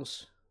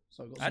Lighthouse.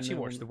 So I actually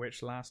watched The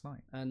Witch last night.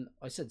 And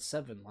I said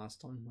 7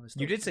 last time.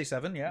 You did say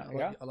 7, yeah.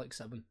 I like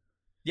 7.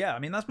 Yeah, I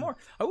mean, that's more...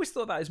 I always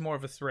thought that is more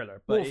of a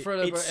thriller. But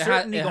it's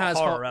certainly got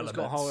horror elements. It's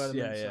got horror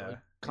elements. Yeah. So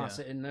I can't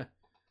sit in there.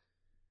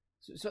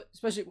 So,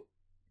 especially...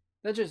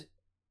 They're just...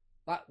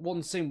 That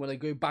one scene where they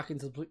go back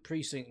into the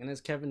precinct and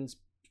there's Kevin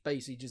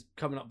Spacey just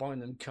coming up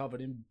behind them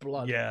covered in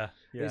blood. Yeah.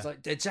 He's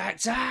like,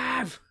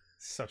 detective!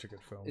 Such a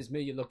good film. It's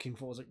me you're looking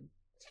for. It's like...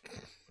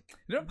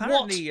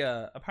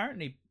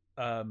 Apparently...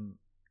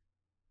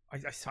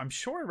 I'm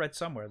sure I read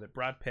somewhere that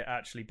Brad Pitt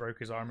actually broke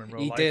his arm in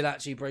real life. He did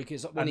actually break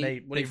his arm when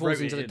he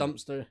falls into the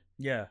dumpster.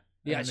 Yeah,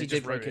 he actually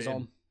did break his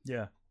arm.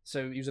 Yeah,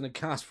 so he was in a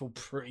cast for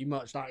pretty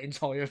much that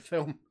entire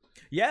film.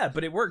 Yeah,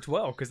 but it worked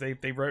well because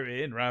they wrote it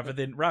in rather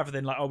than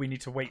like, oh, we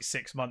need to wait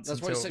 6 months. That's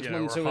until, why 6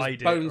 months until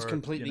his bones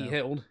completely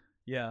healed.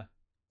 Yeah.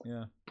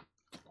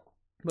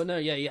 But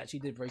no, he actually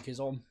did break his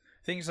arm.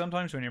 I think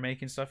sometimes when you're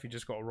making stuff, you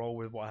just got to roll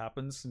with what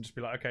happens and just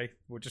be like, okay,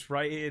 we'll just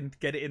write it in,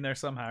 get it in there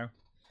somehow.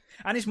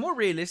 And it's more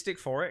realistic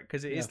for it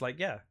because it is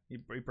like, he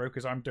broke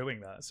his arm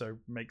doing that, so it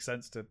makes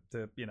sense to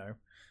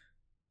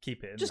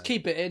keep it in. Just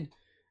keep it in.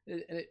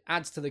 It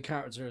adds to the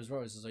character as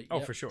well. It's like,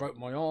 for sure. Broke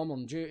my arm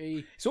on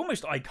duty. It's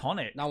almost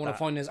iconic. Now I want to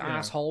find this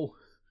asshole.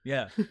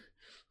 Yeah.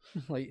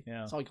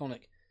 It's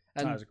iconic.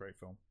 And, that was a great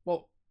film.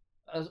 Well,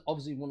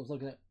 obviously, when I was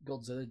looking at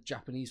Godzilla,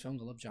 Japanese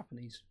films, I love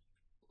Japanese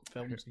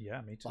films.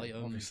 Yeah, me too. Like,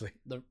 obviously,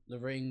 the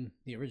Ring,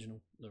 the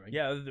original, The Ring.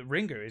 Yeah, the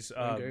Ringo is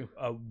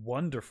a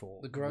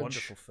wonderful,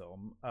 wonderful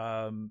film.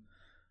 I'm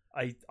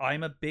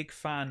a big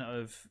fan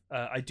of.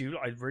 I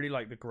really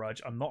like The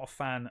Grudge. I'm not a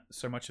fan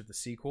so much of the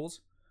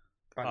sequels.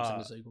 I haven't seen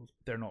the sequels.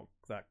 They're not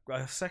that.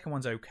 The second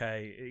one's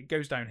okay. It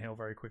goes downhill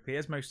very quickly,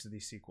 as most of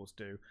these sequels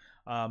do.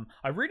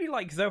 I really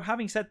like, though.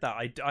 Having said that,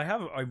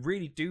 I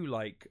really do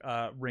like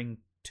Ring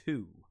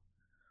 2.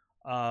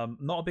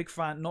 Not a big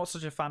fan. Not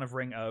such a fan of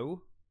Ring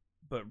O.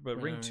 But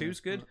Ring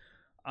 2's good.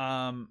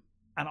 And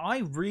I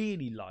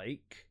really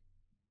like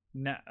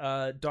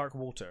Dark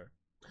Water.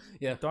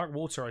 Yeah. Dark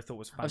Water I thought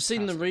was fantastic. I've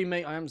seen the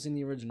remake. I haven't seen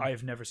the original. I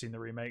have never seen the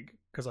remake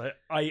because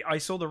I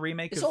saw the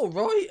remake. It's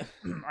alright.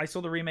 I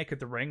saw the remake of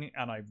The Ring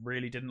and I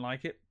really didn't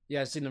like it.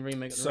 Yeah, I've seen the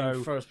remake of The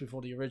Ring first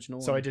before the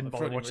original. So I didn't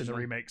bother watching the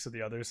remakes of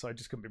the others, so I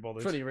just couldn't be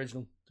bothered. For the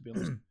original, to be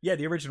honest. Yeah,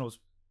 the original's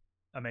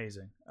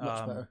amazing.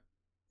 Much better.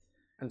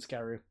 And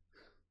scarier.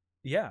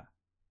 Yeah,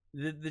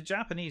 the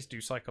Japanese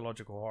do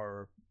psychological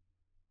horror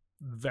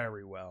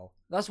very well.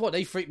 That's what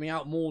they freak me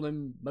out more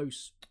than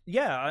most.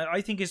 Yeah,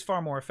 I think it's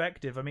far more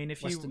effective. I mean,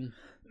 if Western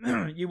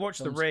you watch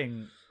films. The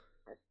Ring,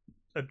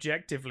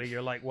 objectively,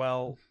 you're like,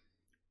 well,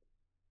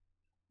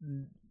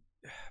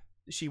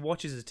 she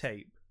watches a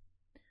tape,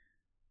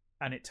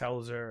 and it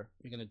tells her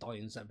you're going to die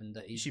in 7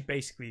 days. She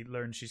basically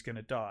learns she's going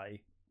to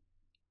die,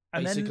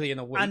 and basically in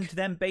a week, and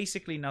then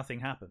basically nothing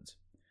happens.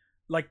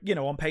 Like, you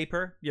know, on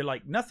paper, you're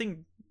like,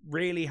 nothing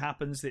really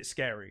happens that's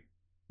scary.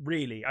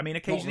 Really, I mean,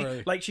 occasionally,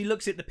 really. Like she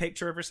looks at the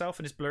picture of herself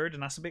and it's blurred,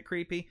 and that's a bit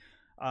creepy.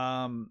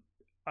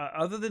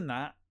 Other than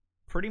that,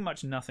 pretty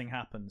much nothing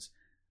happens,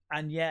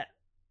 and yet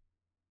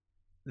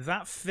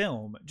that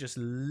film just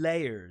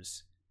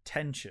layers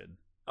tension.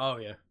 Oh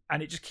yeah,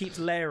 and it just keeps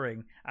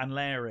layering and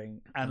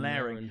layering and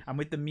layering, and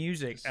with the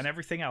music and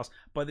everything else.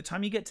 By the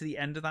time you get to the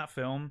end of that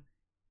film,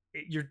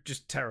 you're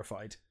just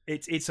terrified.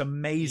 It's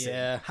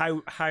amazing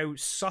how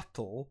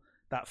subtle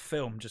that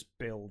film just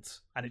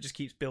builds, and it just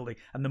keeps building.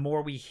 And the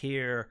more we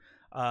hear,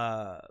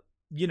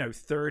 you know,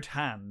 third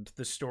hand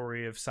the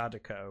story of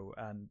Sadako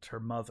and her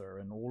mother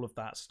and all of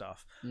that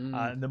stuff,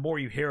 and the more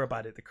you hear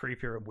about it, the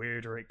creepier and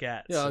weirder it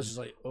gets. Yeah, I was just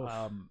like,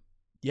 oh.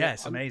 Yeah,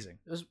 it's amazing.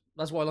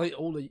 That's why I like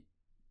all the,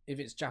 if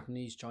it's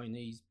Japanese,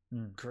 Chinese,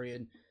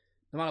 Korean,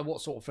 no matter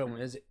what sort of film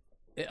it is,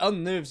 it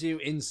unnerves you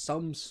in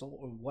some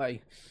sort of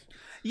way.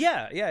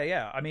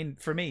 Yeah. I mean,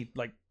 for me,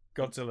 like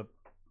Godzilla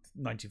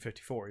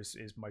 1954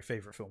 is my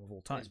favorite film of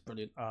all time. It's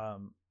brilliant.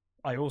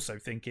 I also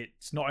think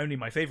it's not only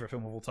my favorite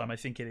film of all time, I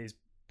think it is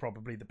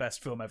probably the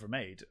best film ever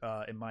made,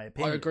 in my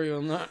opinion. I agree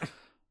on that.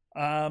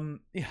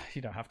 Yeah,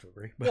 you don't have to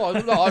agree. But...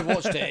 Well, no, I've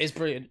watched it. It's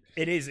brilliant.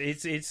 It is.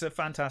 It's a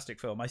fantastic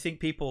film. I think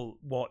people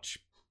watch,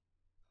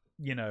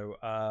 you know,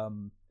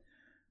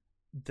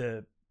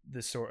 the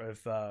sort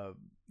of,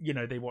 you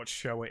know, they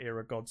watch Showa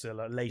era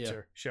Godzilla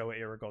later, Showa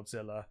era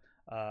Godzilla,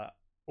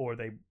 or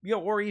they, you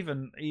know, or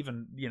even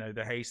you know,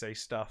 the Heisei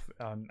stuff,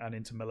 and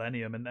into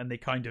Millennium, and they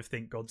kind of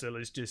think Godzilla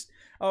is just,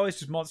 oh, it's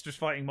just monsters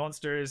fighting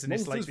monsters, and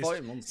monsters it's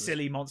like this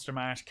silly monster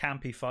mash,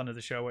 campy fun of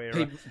the Showa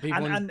era,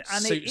 and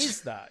it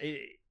is that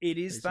it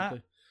is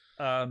basically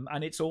that,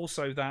 and it's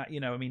also that, you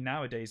know, I mean,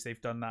 nowadays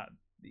they've done that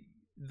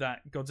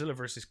Godzilla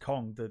versus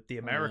Kong, the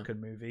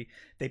American movie,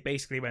 they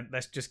basically went,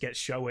 let's just get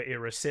Showa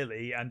era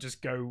silly and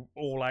just go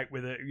all out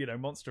with it, you know,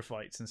 monster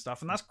fights and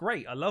stuff, and that's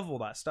great. I love all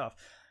that stuff.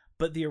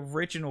 But the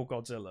original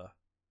Godzilla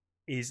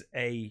is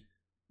a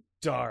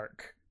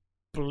dark,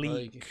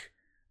 bleak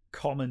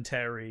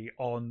commentary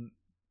on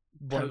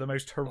one of the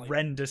most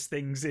horrendous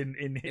things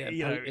in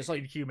you know, it's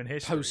like in human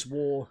history.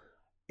 Post-war.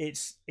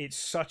 It's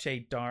such a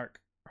dark,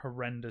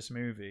 horrendous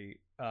movie,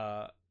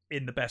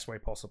 in the best way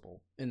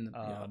possible.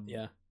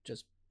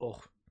 Just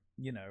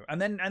you know, and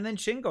then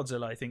Shin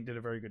Godzilla, I think, did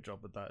a very good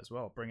job with that as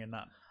well, bringing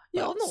that.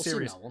 Yeah, I've not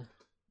seen that one.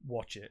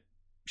 Watch it.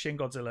 Shin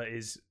Godzilla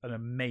is an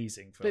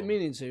amazing film. Been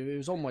meaning to. It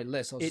was on my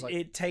list. I was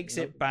it takes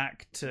it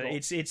back to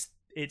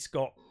it's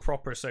got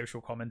proper social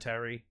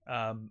commentary.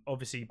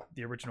 Obviously,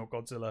 the original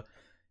Godzilla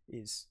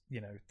is, you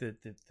know,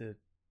 the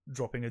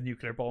dropping of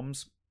nuclear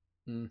bombs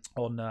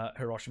on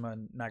Hiroshima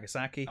and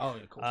Nagasaki. Oh,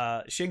 of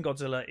course. Shin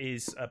Godzilla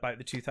is about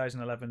the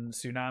 2011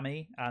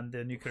 tsunami and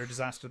the nuclear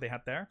disaster they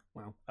had there.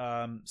 Wow.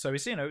 So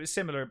it's, you know, it's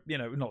similar, you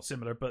know, not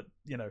similar, but,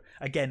 you know,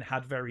 again,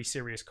 had very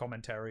serious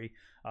commentary.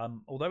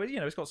 Although, you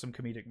know, it's got some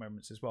comedic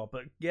moments as well.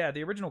 But yeah,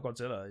 the original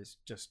Godzilla is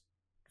just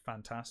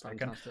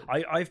fantastic. And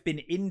I've been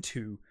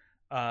into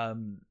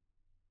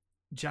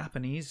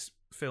Japanese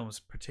films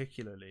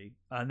particularly,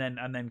 and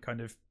then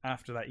kind of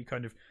after that you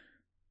kind of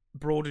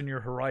broaden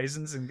your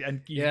horizons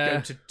and you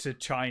go to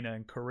China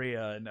and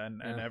Korea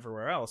and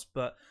everywhere else.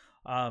 But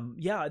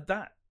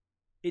that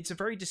it's a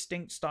very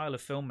distinct style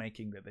of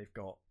filmmaking that they've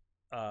got.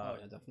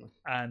 Definitely.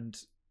 And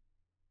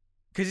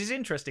because it's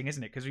interesting,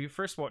 isn't it? Because when you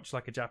first watch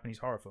like a Japanese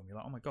horror film, you're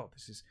like, oh my god,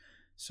 this is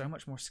so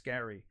much more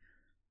scary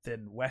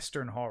than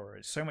Western horror.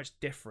 It's so much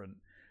different.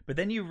 But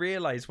then you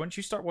realize, once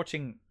you start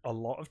watching a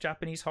lot of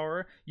Japanese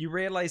horror, you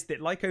realize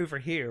that, like over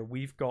here,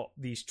 we've got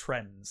these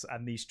trends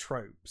and these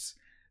tropes.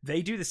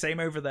 They do the same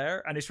over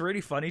there, and it's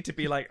really funny to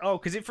be like, oh,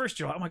 because at first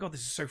you're like, oh my god,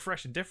 this is so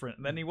fresh and different,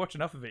 and then you watch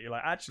enough of it, you're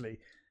like, actually,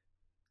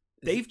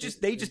 they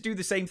just do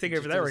the same thing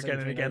over there again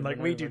and again, like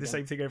we do the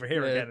same thing over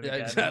here again and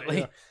again.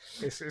 Exactly.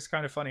 It's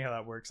kind of funny how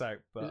that works out,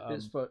 but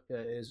it's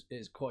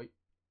quite,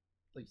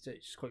 like you say,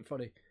 it's just quite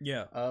funny.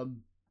 Yeah.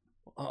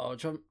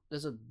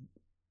 There's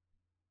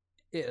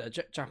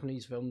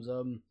Japanese films.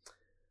 Don't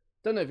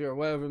know if you're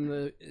aware of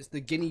them. It's the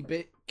Guinea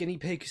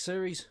Pig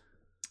series.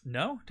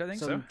 No, don't think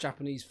so. Some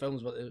Japanese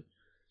films, but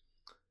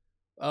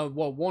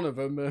well, one of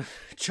them,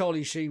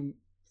 Charlie Sheen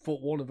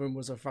thought one of them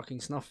was a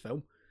fucking snuff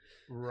film.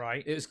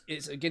 Right.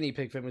 It's a guinea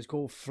pig film. It's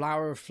called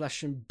Flower of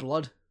Flesh and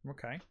Blood.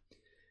 Okay.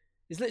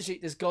 It's literally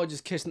this guy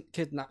just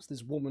kidnaps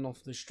this woman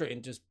off the street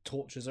and just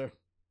tortures her.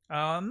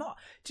 Do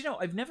you know?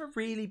 I've never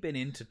really been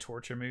into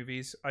torture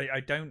movies. I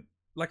don't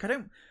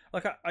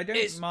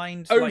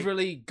mind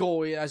overly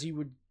gory as you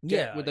would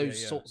get with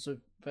those sorts of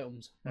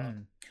films.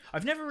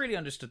 I've never really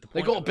understood the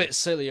point. They got a bit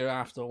sillier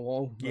after a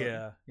while.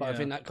 But I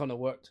think that kind of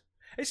worked.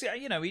 It's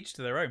each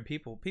to their own.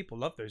 People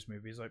love those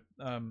movies. Like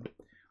I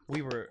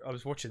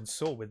was watching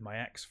Saw with my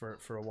ex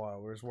for a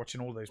while. We was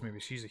watching all those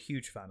movies. She's a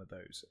huge fan of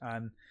those,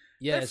 and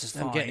it's just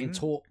them getting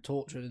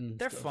tortured and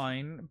they're stuff.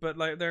 Fine, but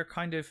like they're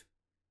kind of.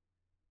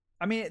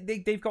 I mean,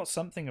 they've got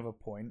something of a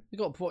point. You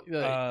got a point.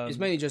 It's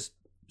mainly just.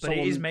 But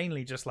it is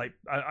mainly just like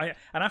I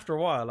and after a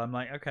while I'm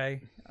like,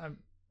 okay,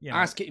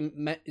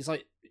 it's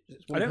like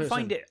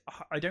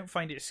I don't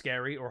find it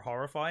scary or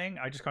horrifying.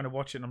 I just kind of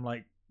watch it and I'm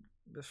like,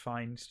 that's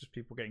fine. It's just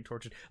people getting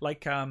tortured.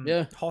 Like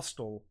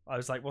Hostel. I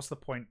was like, what's the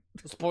point?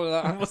 What's the point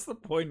of that? What's the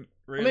point?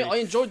 Really? I mean, I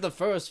enjoyed the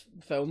first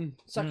film.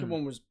 Second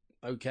one was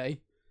okay,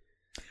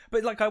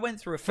 but like I went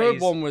through a phase. Third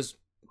one was.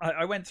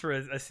 I went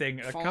through a thing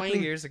a couple of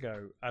years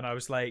ago, and I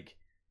was like,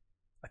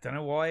 I don't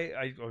know why.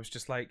 I was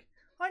just like,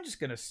 I'm just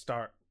gonna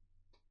start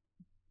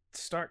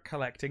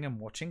collecting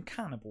and watching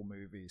cannibal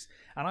movies,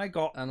 and I've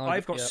got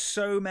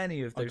so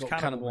many of those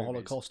cannibal movies.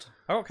 Holocaust.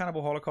 I got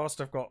Cannibal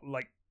Holocaust. I've got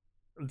like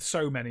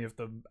so many of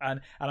them,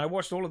 and I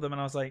watched all of them, and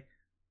I was like,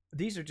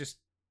 these are just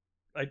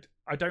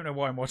I don't know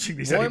why I'm watching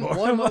these anymore.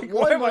 Why am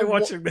I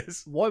watching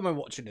this? Why am I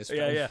watching this?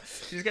 Film? Yeah.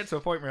 You just get to a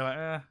point where you're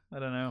like, I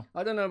don't know.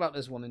 I don't know about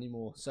this one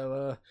anymore.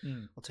 So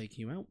I'll take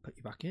you out, put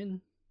you back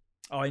in.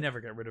 Oh, I never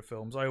get rid of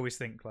films. I always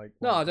think like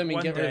no, I don't mean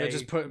get rid of it.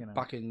 Just put it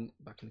back in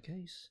the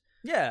case.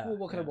 Yeah.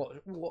 What can I watch?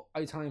 What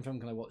Italian film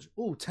can I watch?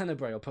 Oh,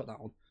 Tenebrae. I'll put that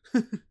on.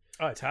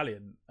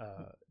 Italian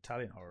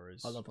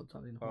horrors. I love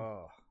Italian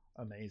horror. Oh,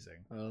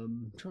 amazing.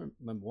 I'm trying to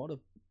remember what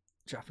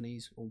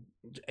Japanese or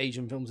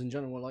Asian films in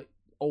general are like.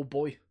 Old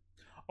Boy.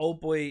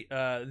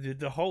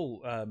 The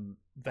whole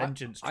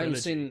Vengeance trilogy. I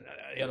haven't seen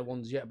the other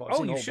ones yet, but I've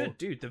seen you Old should, Boy.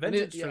 dude. The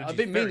Vengeance trilogy. I've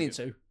been meaning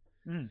to.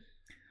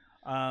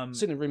 I've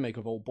seen a remake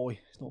of Old Boy.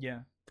 It's not, yeah.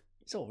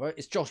 It's alright.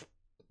 It's Josh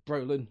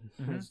Brolin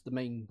as the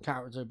main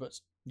character, but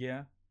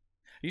yeah.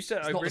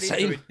 I really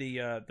enjoyed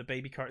the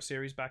Baby Cart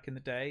series back in the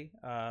day.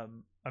 I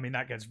mean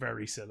that gets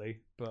very silly,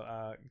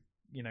 but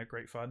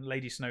great fun.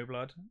 Lady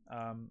Snowblood,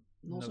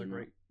 another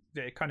great.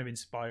 It kind of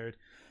inspired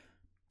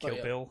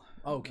Kill Bill.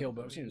 Oh, Kill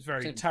Bill. It was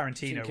very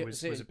Tarantino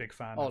was a big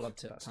fan. I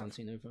loved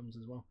Tarantino films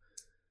as well.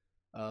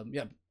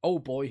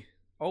 Old Boy.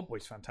 Old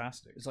Boy's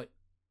fantastic. It's like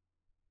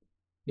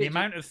the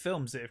amount of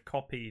films that have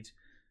copied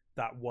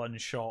that one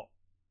shot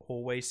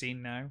hallway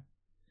scene now.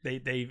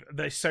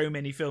 There's so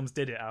many films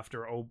did it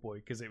after Old Boy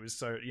because it was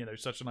so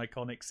such an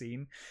iconic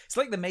scene. It's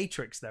like The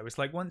Matrix though. It's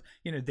like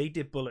they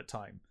did bullet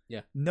time.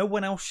 Yeah. No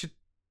one else should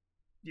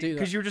do that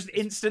because you're just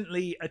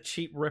instantly a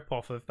cheap rip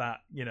off of that.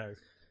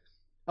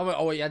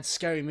 Oh, you had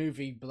Scary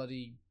Movie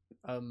bloody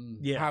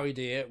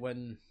parody it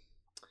when.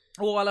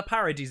 Well, a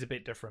parody's a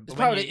bit different.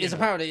 But it's a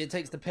parody. It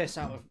takes the piss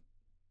out of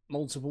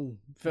multiple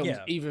films,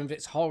 even if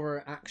it's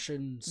horror,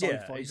 action,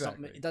 sci-fi,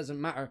 something. It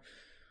doesn't matter.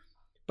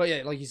 But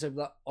yeah, like you said,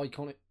 that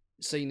iconic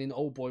scene in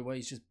Old Boy where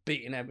he's just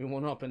beating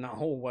everyone up in that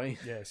hallway.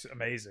 Yeah, it's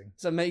amazing.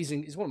 It's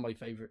amazing. It's one of my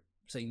favourite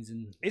scenes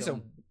in it's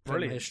film, a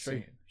brilliant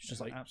history. Scene. It's just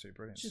like absolutely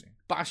brilliant. Just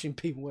bashing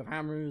people with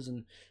hammers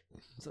and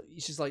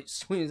he's just like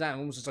swinging out,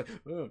 almost just like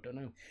I don't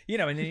know.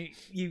 And then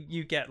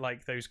you get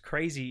like those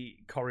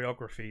crazy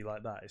choreography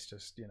like that. It's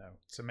just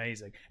it's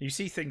amazing. You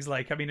see things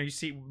like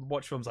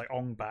watch films like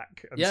Ong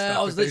Bak. And stuff,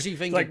 I was literally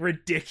thinking like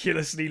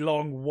ridiculously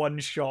long one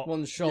shot.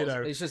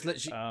 It's just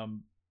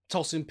literally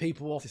tossing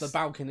people off the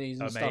balconies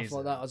and stuff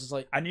like that. I was just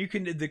like, and you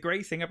can. The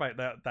great thing about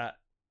that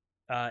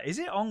is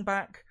it Ong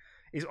Bak?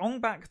 Is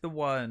Ong Bak the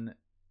one?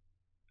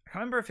 I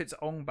can't remember if it's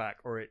Ong Bak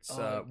or it's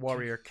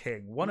Warrior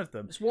King. One of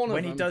them. It's one of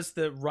them. When he does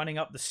the running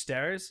up the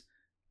stairs,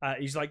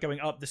 he's like going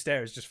up the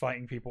stairs, just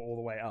fighting people all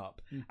the way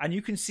up, and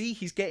you can see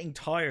he's getting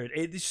tired.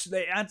 It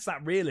adds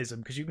that realism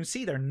because you can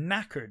see they're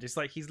knackered. It's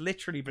like he's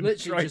literally been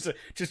trying to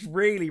just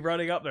really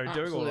running up there and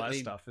doing all that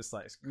stuff. It's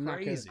like it's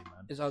crazy,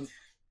 man. It's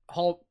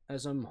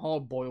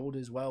hard boiled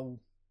as well.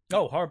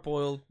 Oh, Hard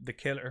Boiled, The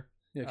Killer.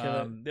 Yeah,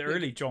 Killer. The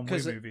early John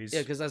Woo movies. Yeah,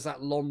 because there's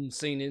that long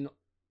scene in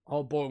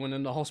Hard Boiled when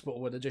in the hospital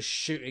where they're just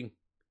shooting.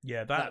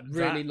 Yeah, that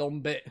really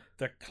long bit.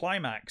 The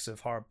climax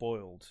of Hard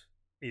Boiled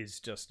is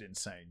just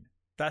insane.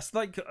 That's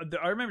like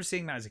I remember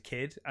seeing that as a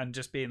kid and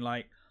just being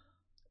like,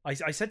 I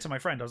said to my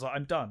friend, I was like,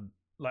 I'm done.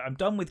 Like I'm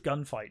done with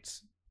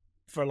gunfights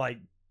for like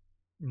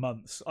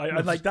months.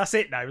 I'm like, that's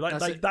it now.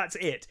 That's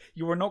it.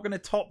 You are not going to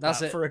top that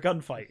for a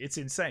gunfight. It's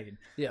insane.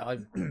 Yeah, I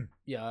don't.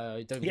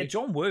 Yeah,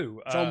 John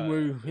Woo.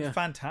 Yeah,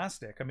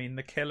 fantastic. I mean,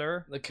 The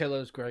Killer. The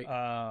Killer's great.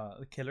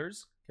 The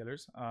Killers.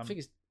 I think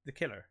it's The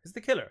Killer. It's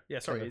The Killer. Yeah,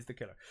 sorry, it's The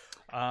Killer.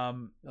 A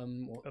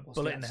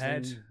Bullet in the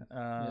Head.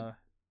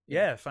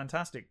 Yeah,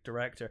 fantastic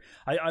director.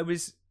 I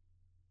was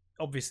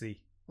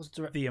obviously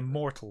the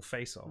immortal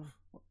Face Off,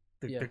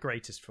 the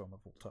greatest film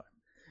of all time.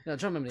 Yeah, I'm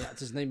trying to remember the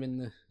actor's name in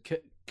the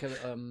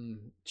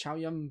Chow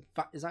Yun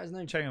Fat. Is that his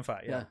name? Chow Yun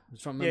Fat. Yeah.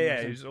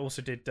 He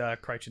also did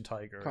Crouching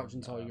Tiger.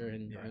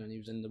 And he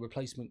was in The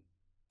Replacement.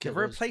 The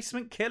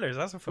Replacement Killers.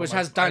 That's a film which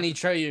has Danny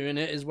Trejo in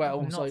it as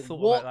well. I've like, thought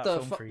what about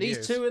the fuck?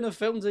 These two in a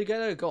film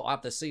together? God, I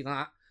have to see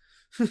that.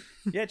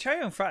 Yeah, Chow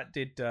Yun Fat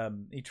did.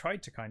 He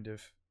tried to kind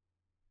of.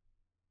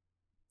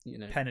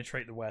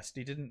 penetrate the West.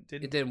 It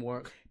didn't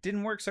work.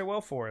 Didn't work so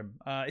well for him.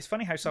 It's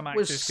funny how some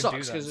actors can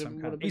do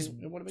that. He's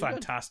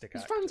fantastic.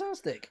 He's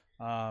fantastic.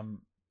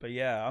 But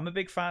yeah, I'm a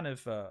big fan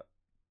of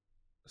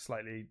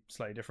slightly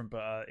different,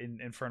 but in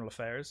Infernal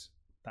Affairs,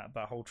 that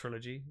whole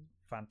trilogy,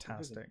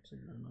 fantastic.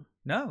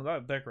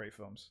 No, they're great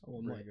films.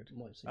 Really good.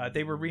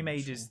 They were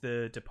remade as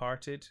The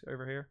Departed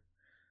over here.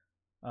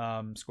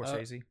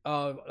 Scorsese.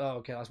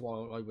 Okay, that's why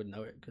I would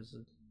know it, because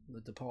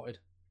The Departed.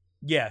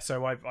 Yeah,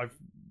 so I've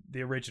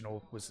the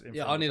original was.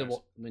 I need to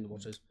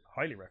watch this.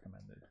 Highly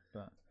recommended.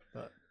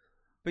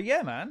 But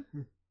yeah, man,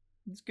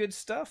 it's good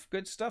stuff.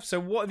 Good stuff. So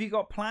what have you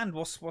got planned?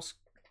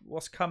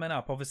 What's coming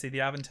up? Obviously,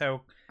 the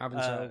Avondale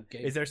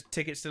gig. Is there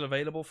tickets still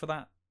available for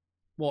that?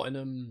 What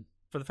in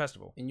for the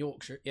festival in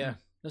Yorkshire? Yeah,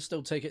 there's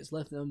still tickets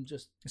left.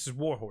 This is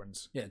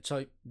Warhorns. Yeah,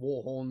 type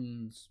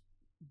Warhorns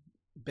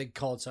big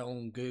card sale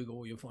on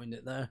Google. You'll find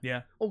it there.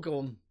 Yeah, or go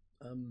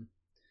on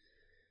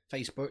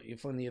Facebook. You'll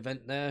find the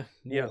event there.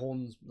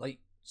 Warhorns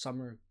Late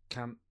Summer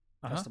Camp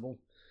Festival.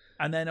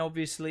 And then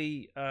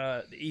obviously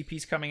the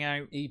EP's coming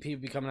out. EP will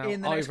be coming out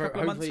in the next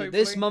couple of months, hopefully.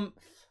 This month.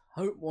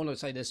 Want to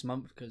say this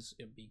month because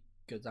it'd be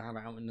good to have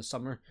it out in the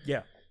summer.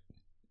 Yeah.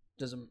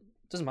 Doesn't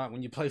matter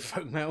when you play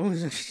folk metal.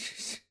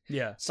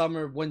 Yeah.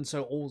 Summer,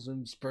 winter,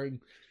 autumn, spring.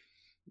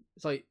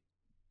 It's like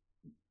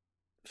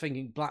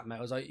thinking black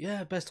metal. It's like,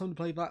 yeah, best time to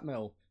play black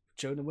metal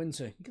during the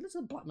winter. You can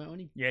listen to black metal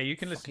you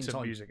can listen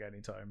to music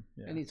anytime.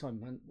 Yeah. Anytime,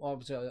 man. Well,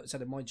 obviously, I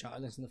said in my chat, I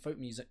listen to folk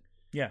music.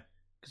 Yeah.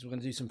 Because we're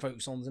going to do some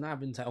folk songs in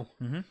Avondale.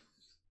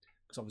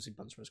 Because obviously,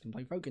 bunch of us can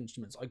play folk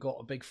instruments. I got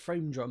a big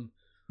frame drum.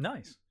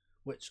 Nice.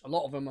 Which a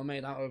lot of them are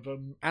made out of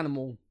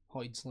animal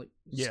hides,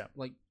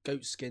 like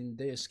goat skin,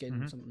 deer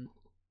skin, something.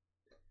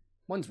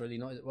 Mine's really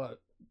nice. Well,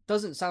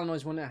 doesn't sound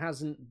nice when it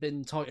hasn't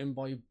been tightened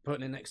by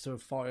putting it next to a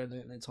fire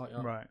and then tighten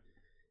up. Right.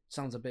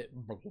 Sounds a bit.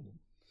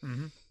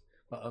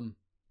 But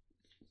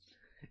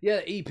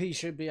yeah, the EP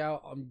should be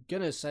out. I'm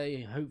gonna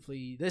say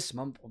hopefully this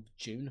month of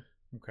June.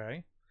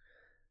 Okay.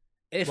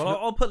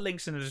 I'll put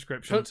links in the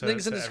description.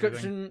 Links in the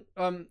description.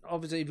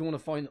 Obviously, if you want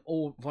to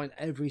find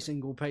every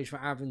single page for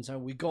Avondale,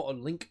 we got a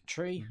link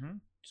tree.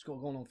 Just got to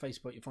go on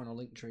Facebook. You find our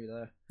link tree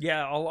there.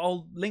 Yeah,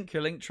 I'll link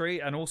your link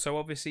tree, and also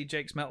obviously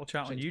Jake's Metal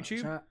Chat on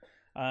YouTube.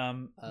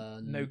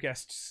 No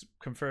guests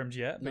confirmed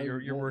yet, but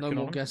you're working on.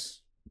 No more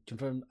guests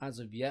confirmed as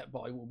of yet, but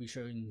I will be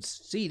showing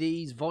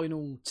CDs,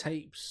 vinyl,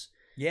 tapes.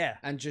 Yeah,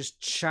 and just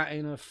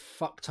chatting a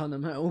fuck ton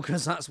of metal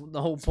because that's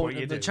the whole point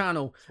of the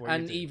channel,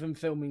 and even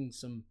filming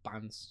some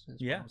bands.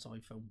 Yeah, so I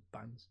film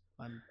bands.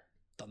 I haven't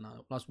done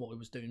that. That's what I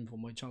was doing for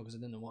my channel because I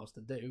didn't know what else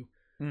to do.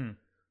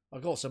 I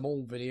got some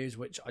old videos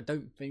which I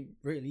don't think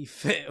really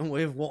fit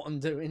with what I'm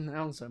doing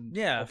now, so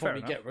I'll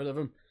probably get rid of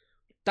them,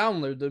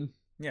 download them,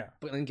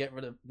 but then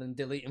then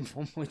delete them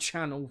from my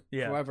channel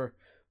forever.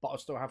 But I'll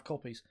still have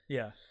copies.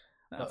 Yeah,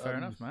 fair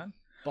enough, man.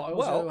 But I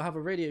also have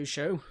a radio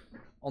show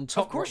on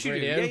Top Rock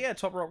Radio. Yeah,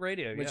 Top Rock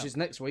Radio, which is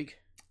next week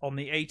on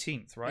the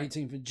 18th, right?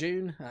 18th of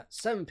June at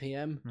 7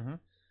 p.m.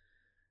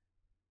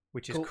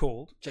 Which is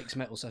called Jake's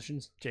Metal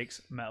Sessions.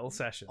 Jake's Metal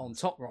Sessions on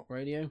Top Rock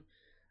Radio.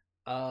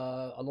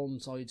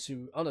 Alongside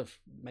two other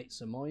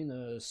mates of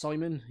mine,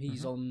 Simon.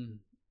 He's on.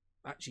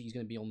 Actually, he's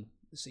going to be on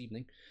this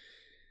evening,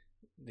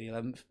 the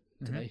 11th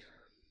today,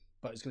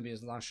 but it's going to be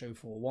his last show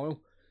for a while.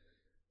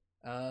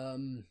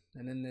 And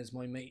then there's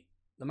my mate,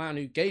 the man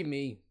who gave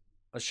me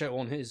a show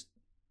on his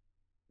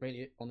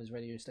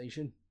radio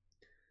station,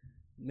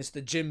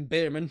 Mr. Jim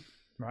Beerman,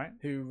 right?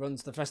 Who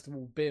runs the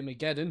festival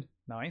Beermageddon.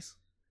 Nice.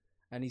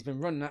 And he's been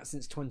running that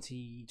since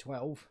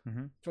 2012.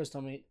 First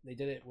time they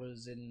did it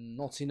was in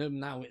Nottingham.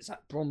 Now it's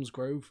at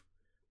Bromsgrove,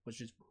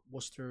 which is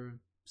Worcester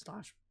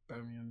 /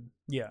 Birmingham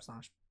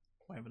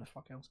 / whatever the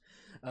fuck else.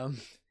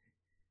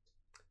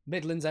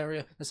 Midlands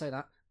area, let's say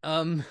that.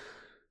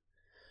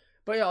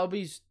 But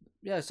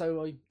yeah,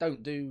 so I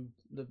don't do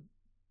the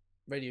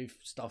radio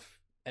stuff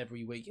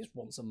every week. It's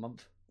once a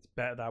month. It's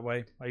better that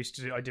way. I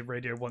did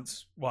radio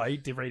once. Well, I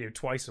did radio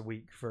twice a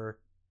week for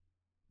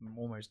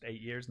almost 9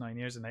 years,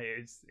 and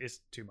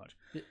it's too much.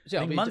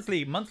 I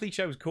think monthly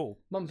show's cool.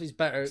 Monthly's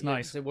better. It's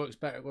nice. It works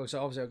better.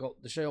 So obviously I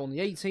got the show on the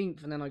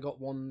 18th, and then I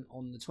got one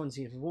on the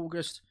 20th of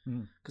August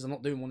because I'm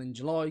not doing one in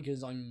July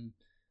because I'm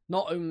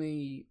not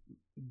only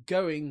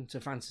going to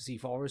Fantasy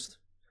Forest,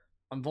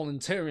 I'm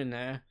volunteering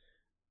there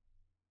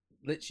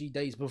literally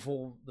days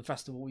before the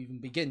festival even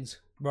begins.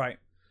 Right.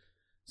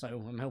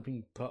 So I'm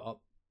helping put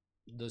up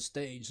the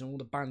stage and all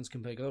the bands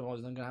can play. Otherwise,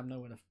 I'm gonna have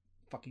nowhere to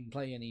fucking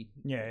play at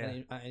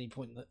any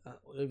point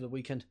over the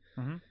weekend.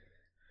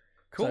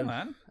 Cool,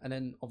 man. And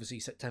then obviously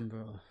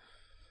September,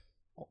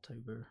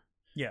 October,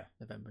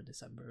 November,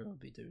 December, I'll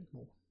be doing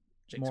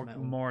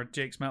more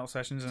Jake's Metal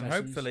sessions, and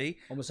hopefully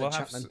almost said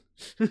chat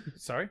then.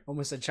 Sorry,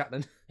 almost said chat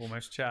then.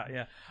 Almost chat,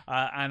 yeah.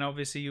 And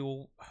obviously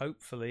you'll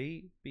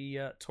hopefully be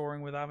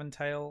touring with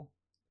Avondale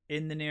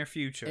in the near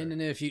future. In the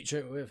near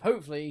future, with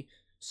hopefully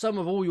some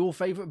of all your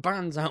favourite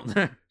bands out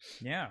there.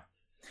 Yeah.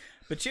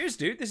 But cheers,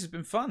 dude. This has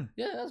been fun.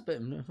 Yeah, that's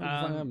been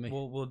fun having me.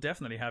 We'll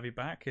definitely have you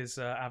back as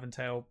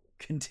Avondale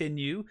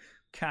continue,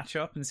 catch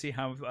up, and see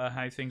how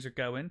things are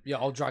going. Yeah,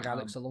 I'll drag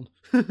Alex along.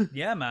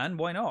 Yeah, man,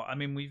 why not? I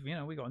mean, we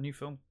got a new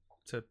film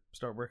to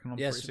start working on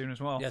pretty soon as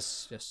well.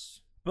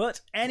 Yes.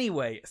 But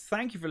anyway,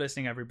 thank you for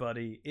listening,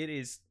 everybody. It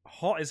is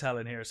hot as hell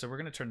in here, so we're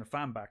going to turn the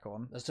fan back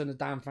on. Let's turn the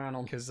damn fan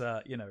on. Because,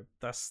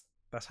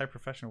 that's how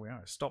professional we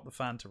are. Stop the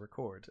fan to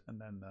record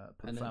and then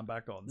put the fan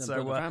back on.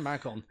 So put the fan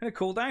back on. Going to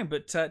cool down.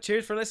 But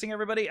cheers for listening,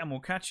 everybody, and we'll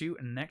catch you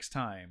next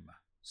time.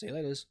 See you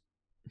later.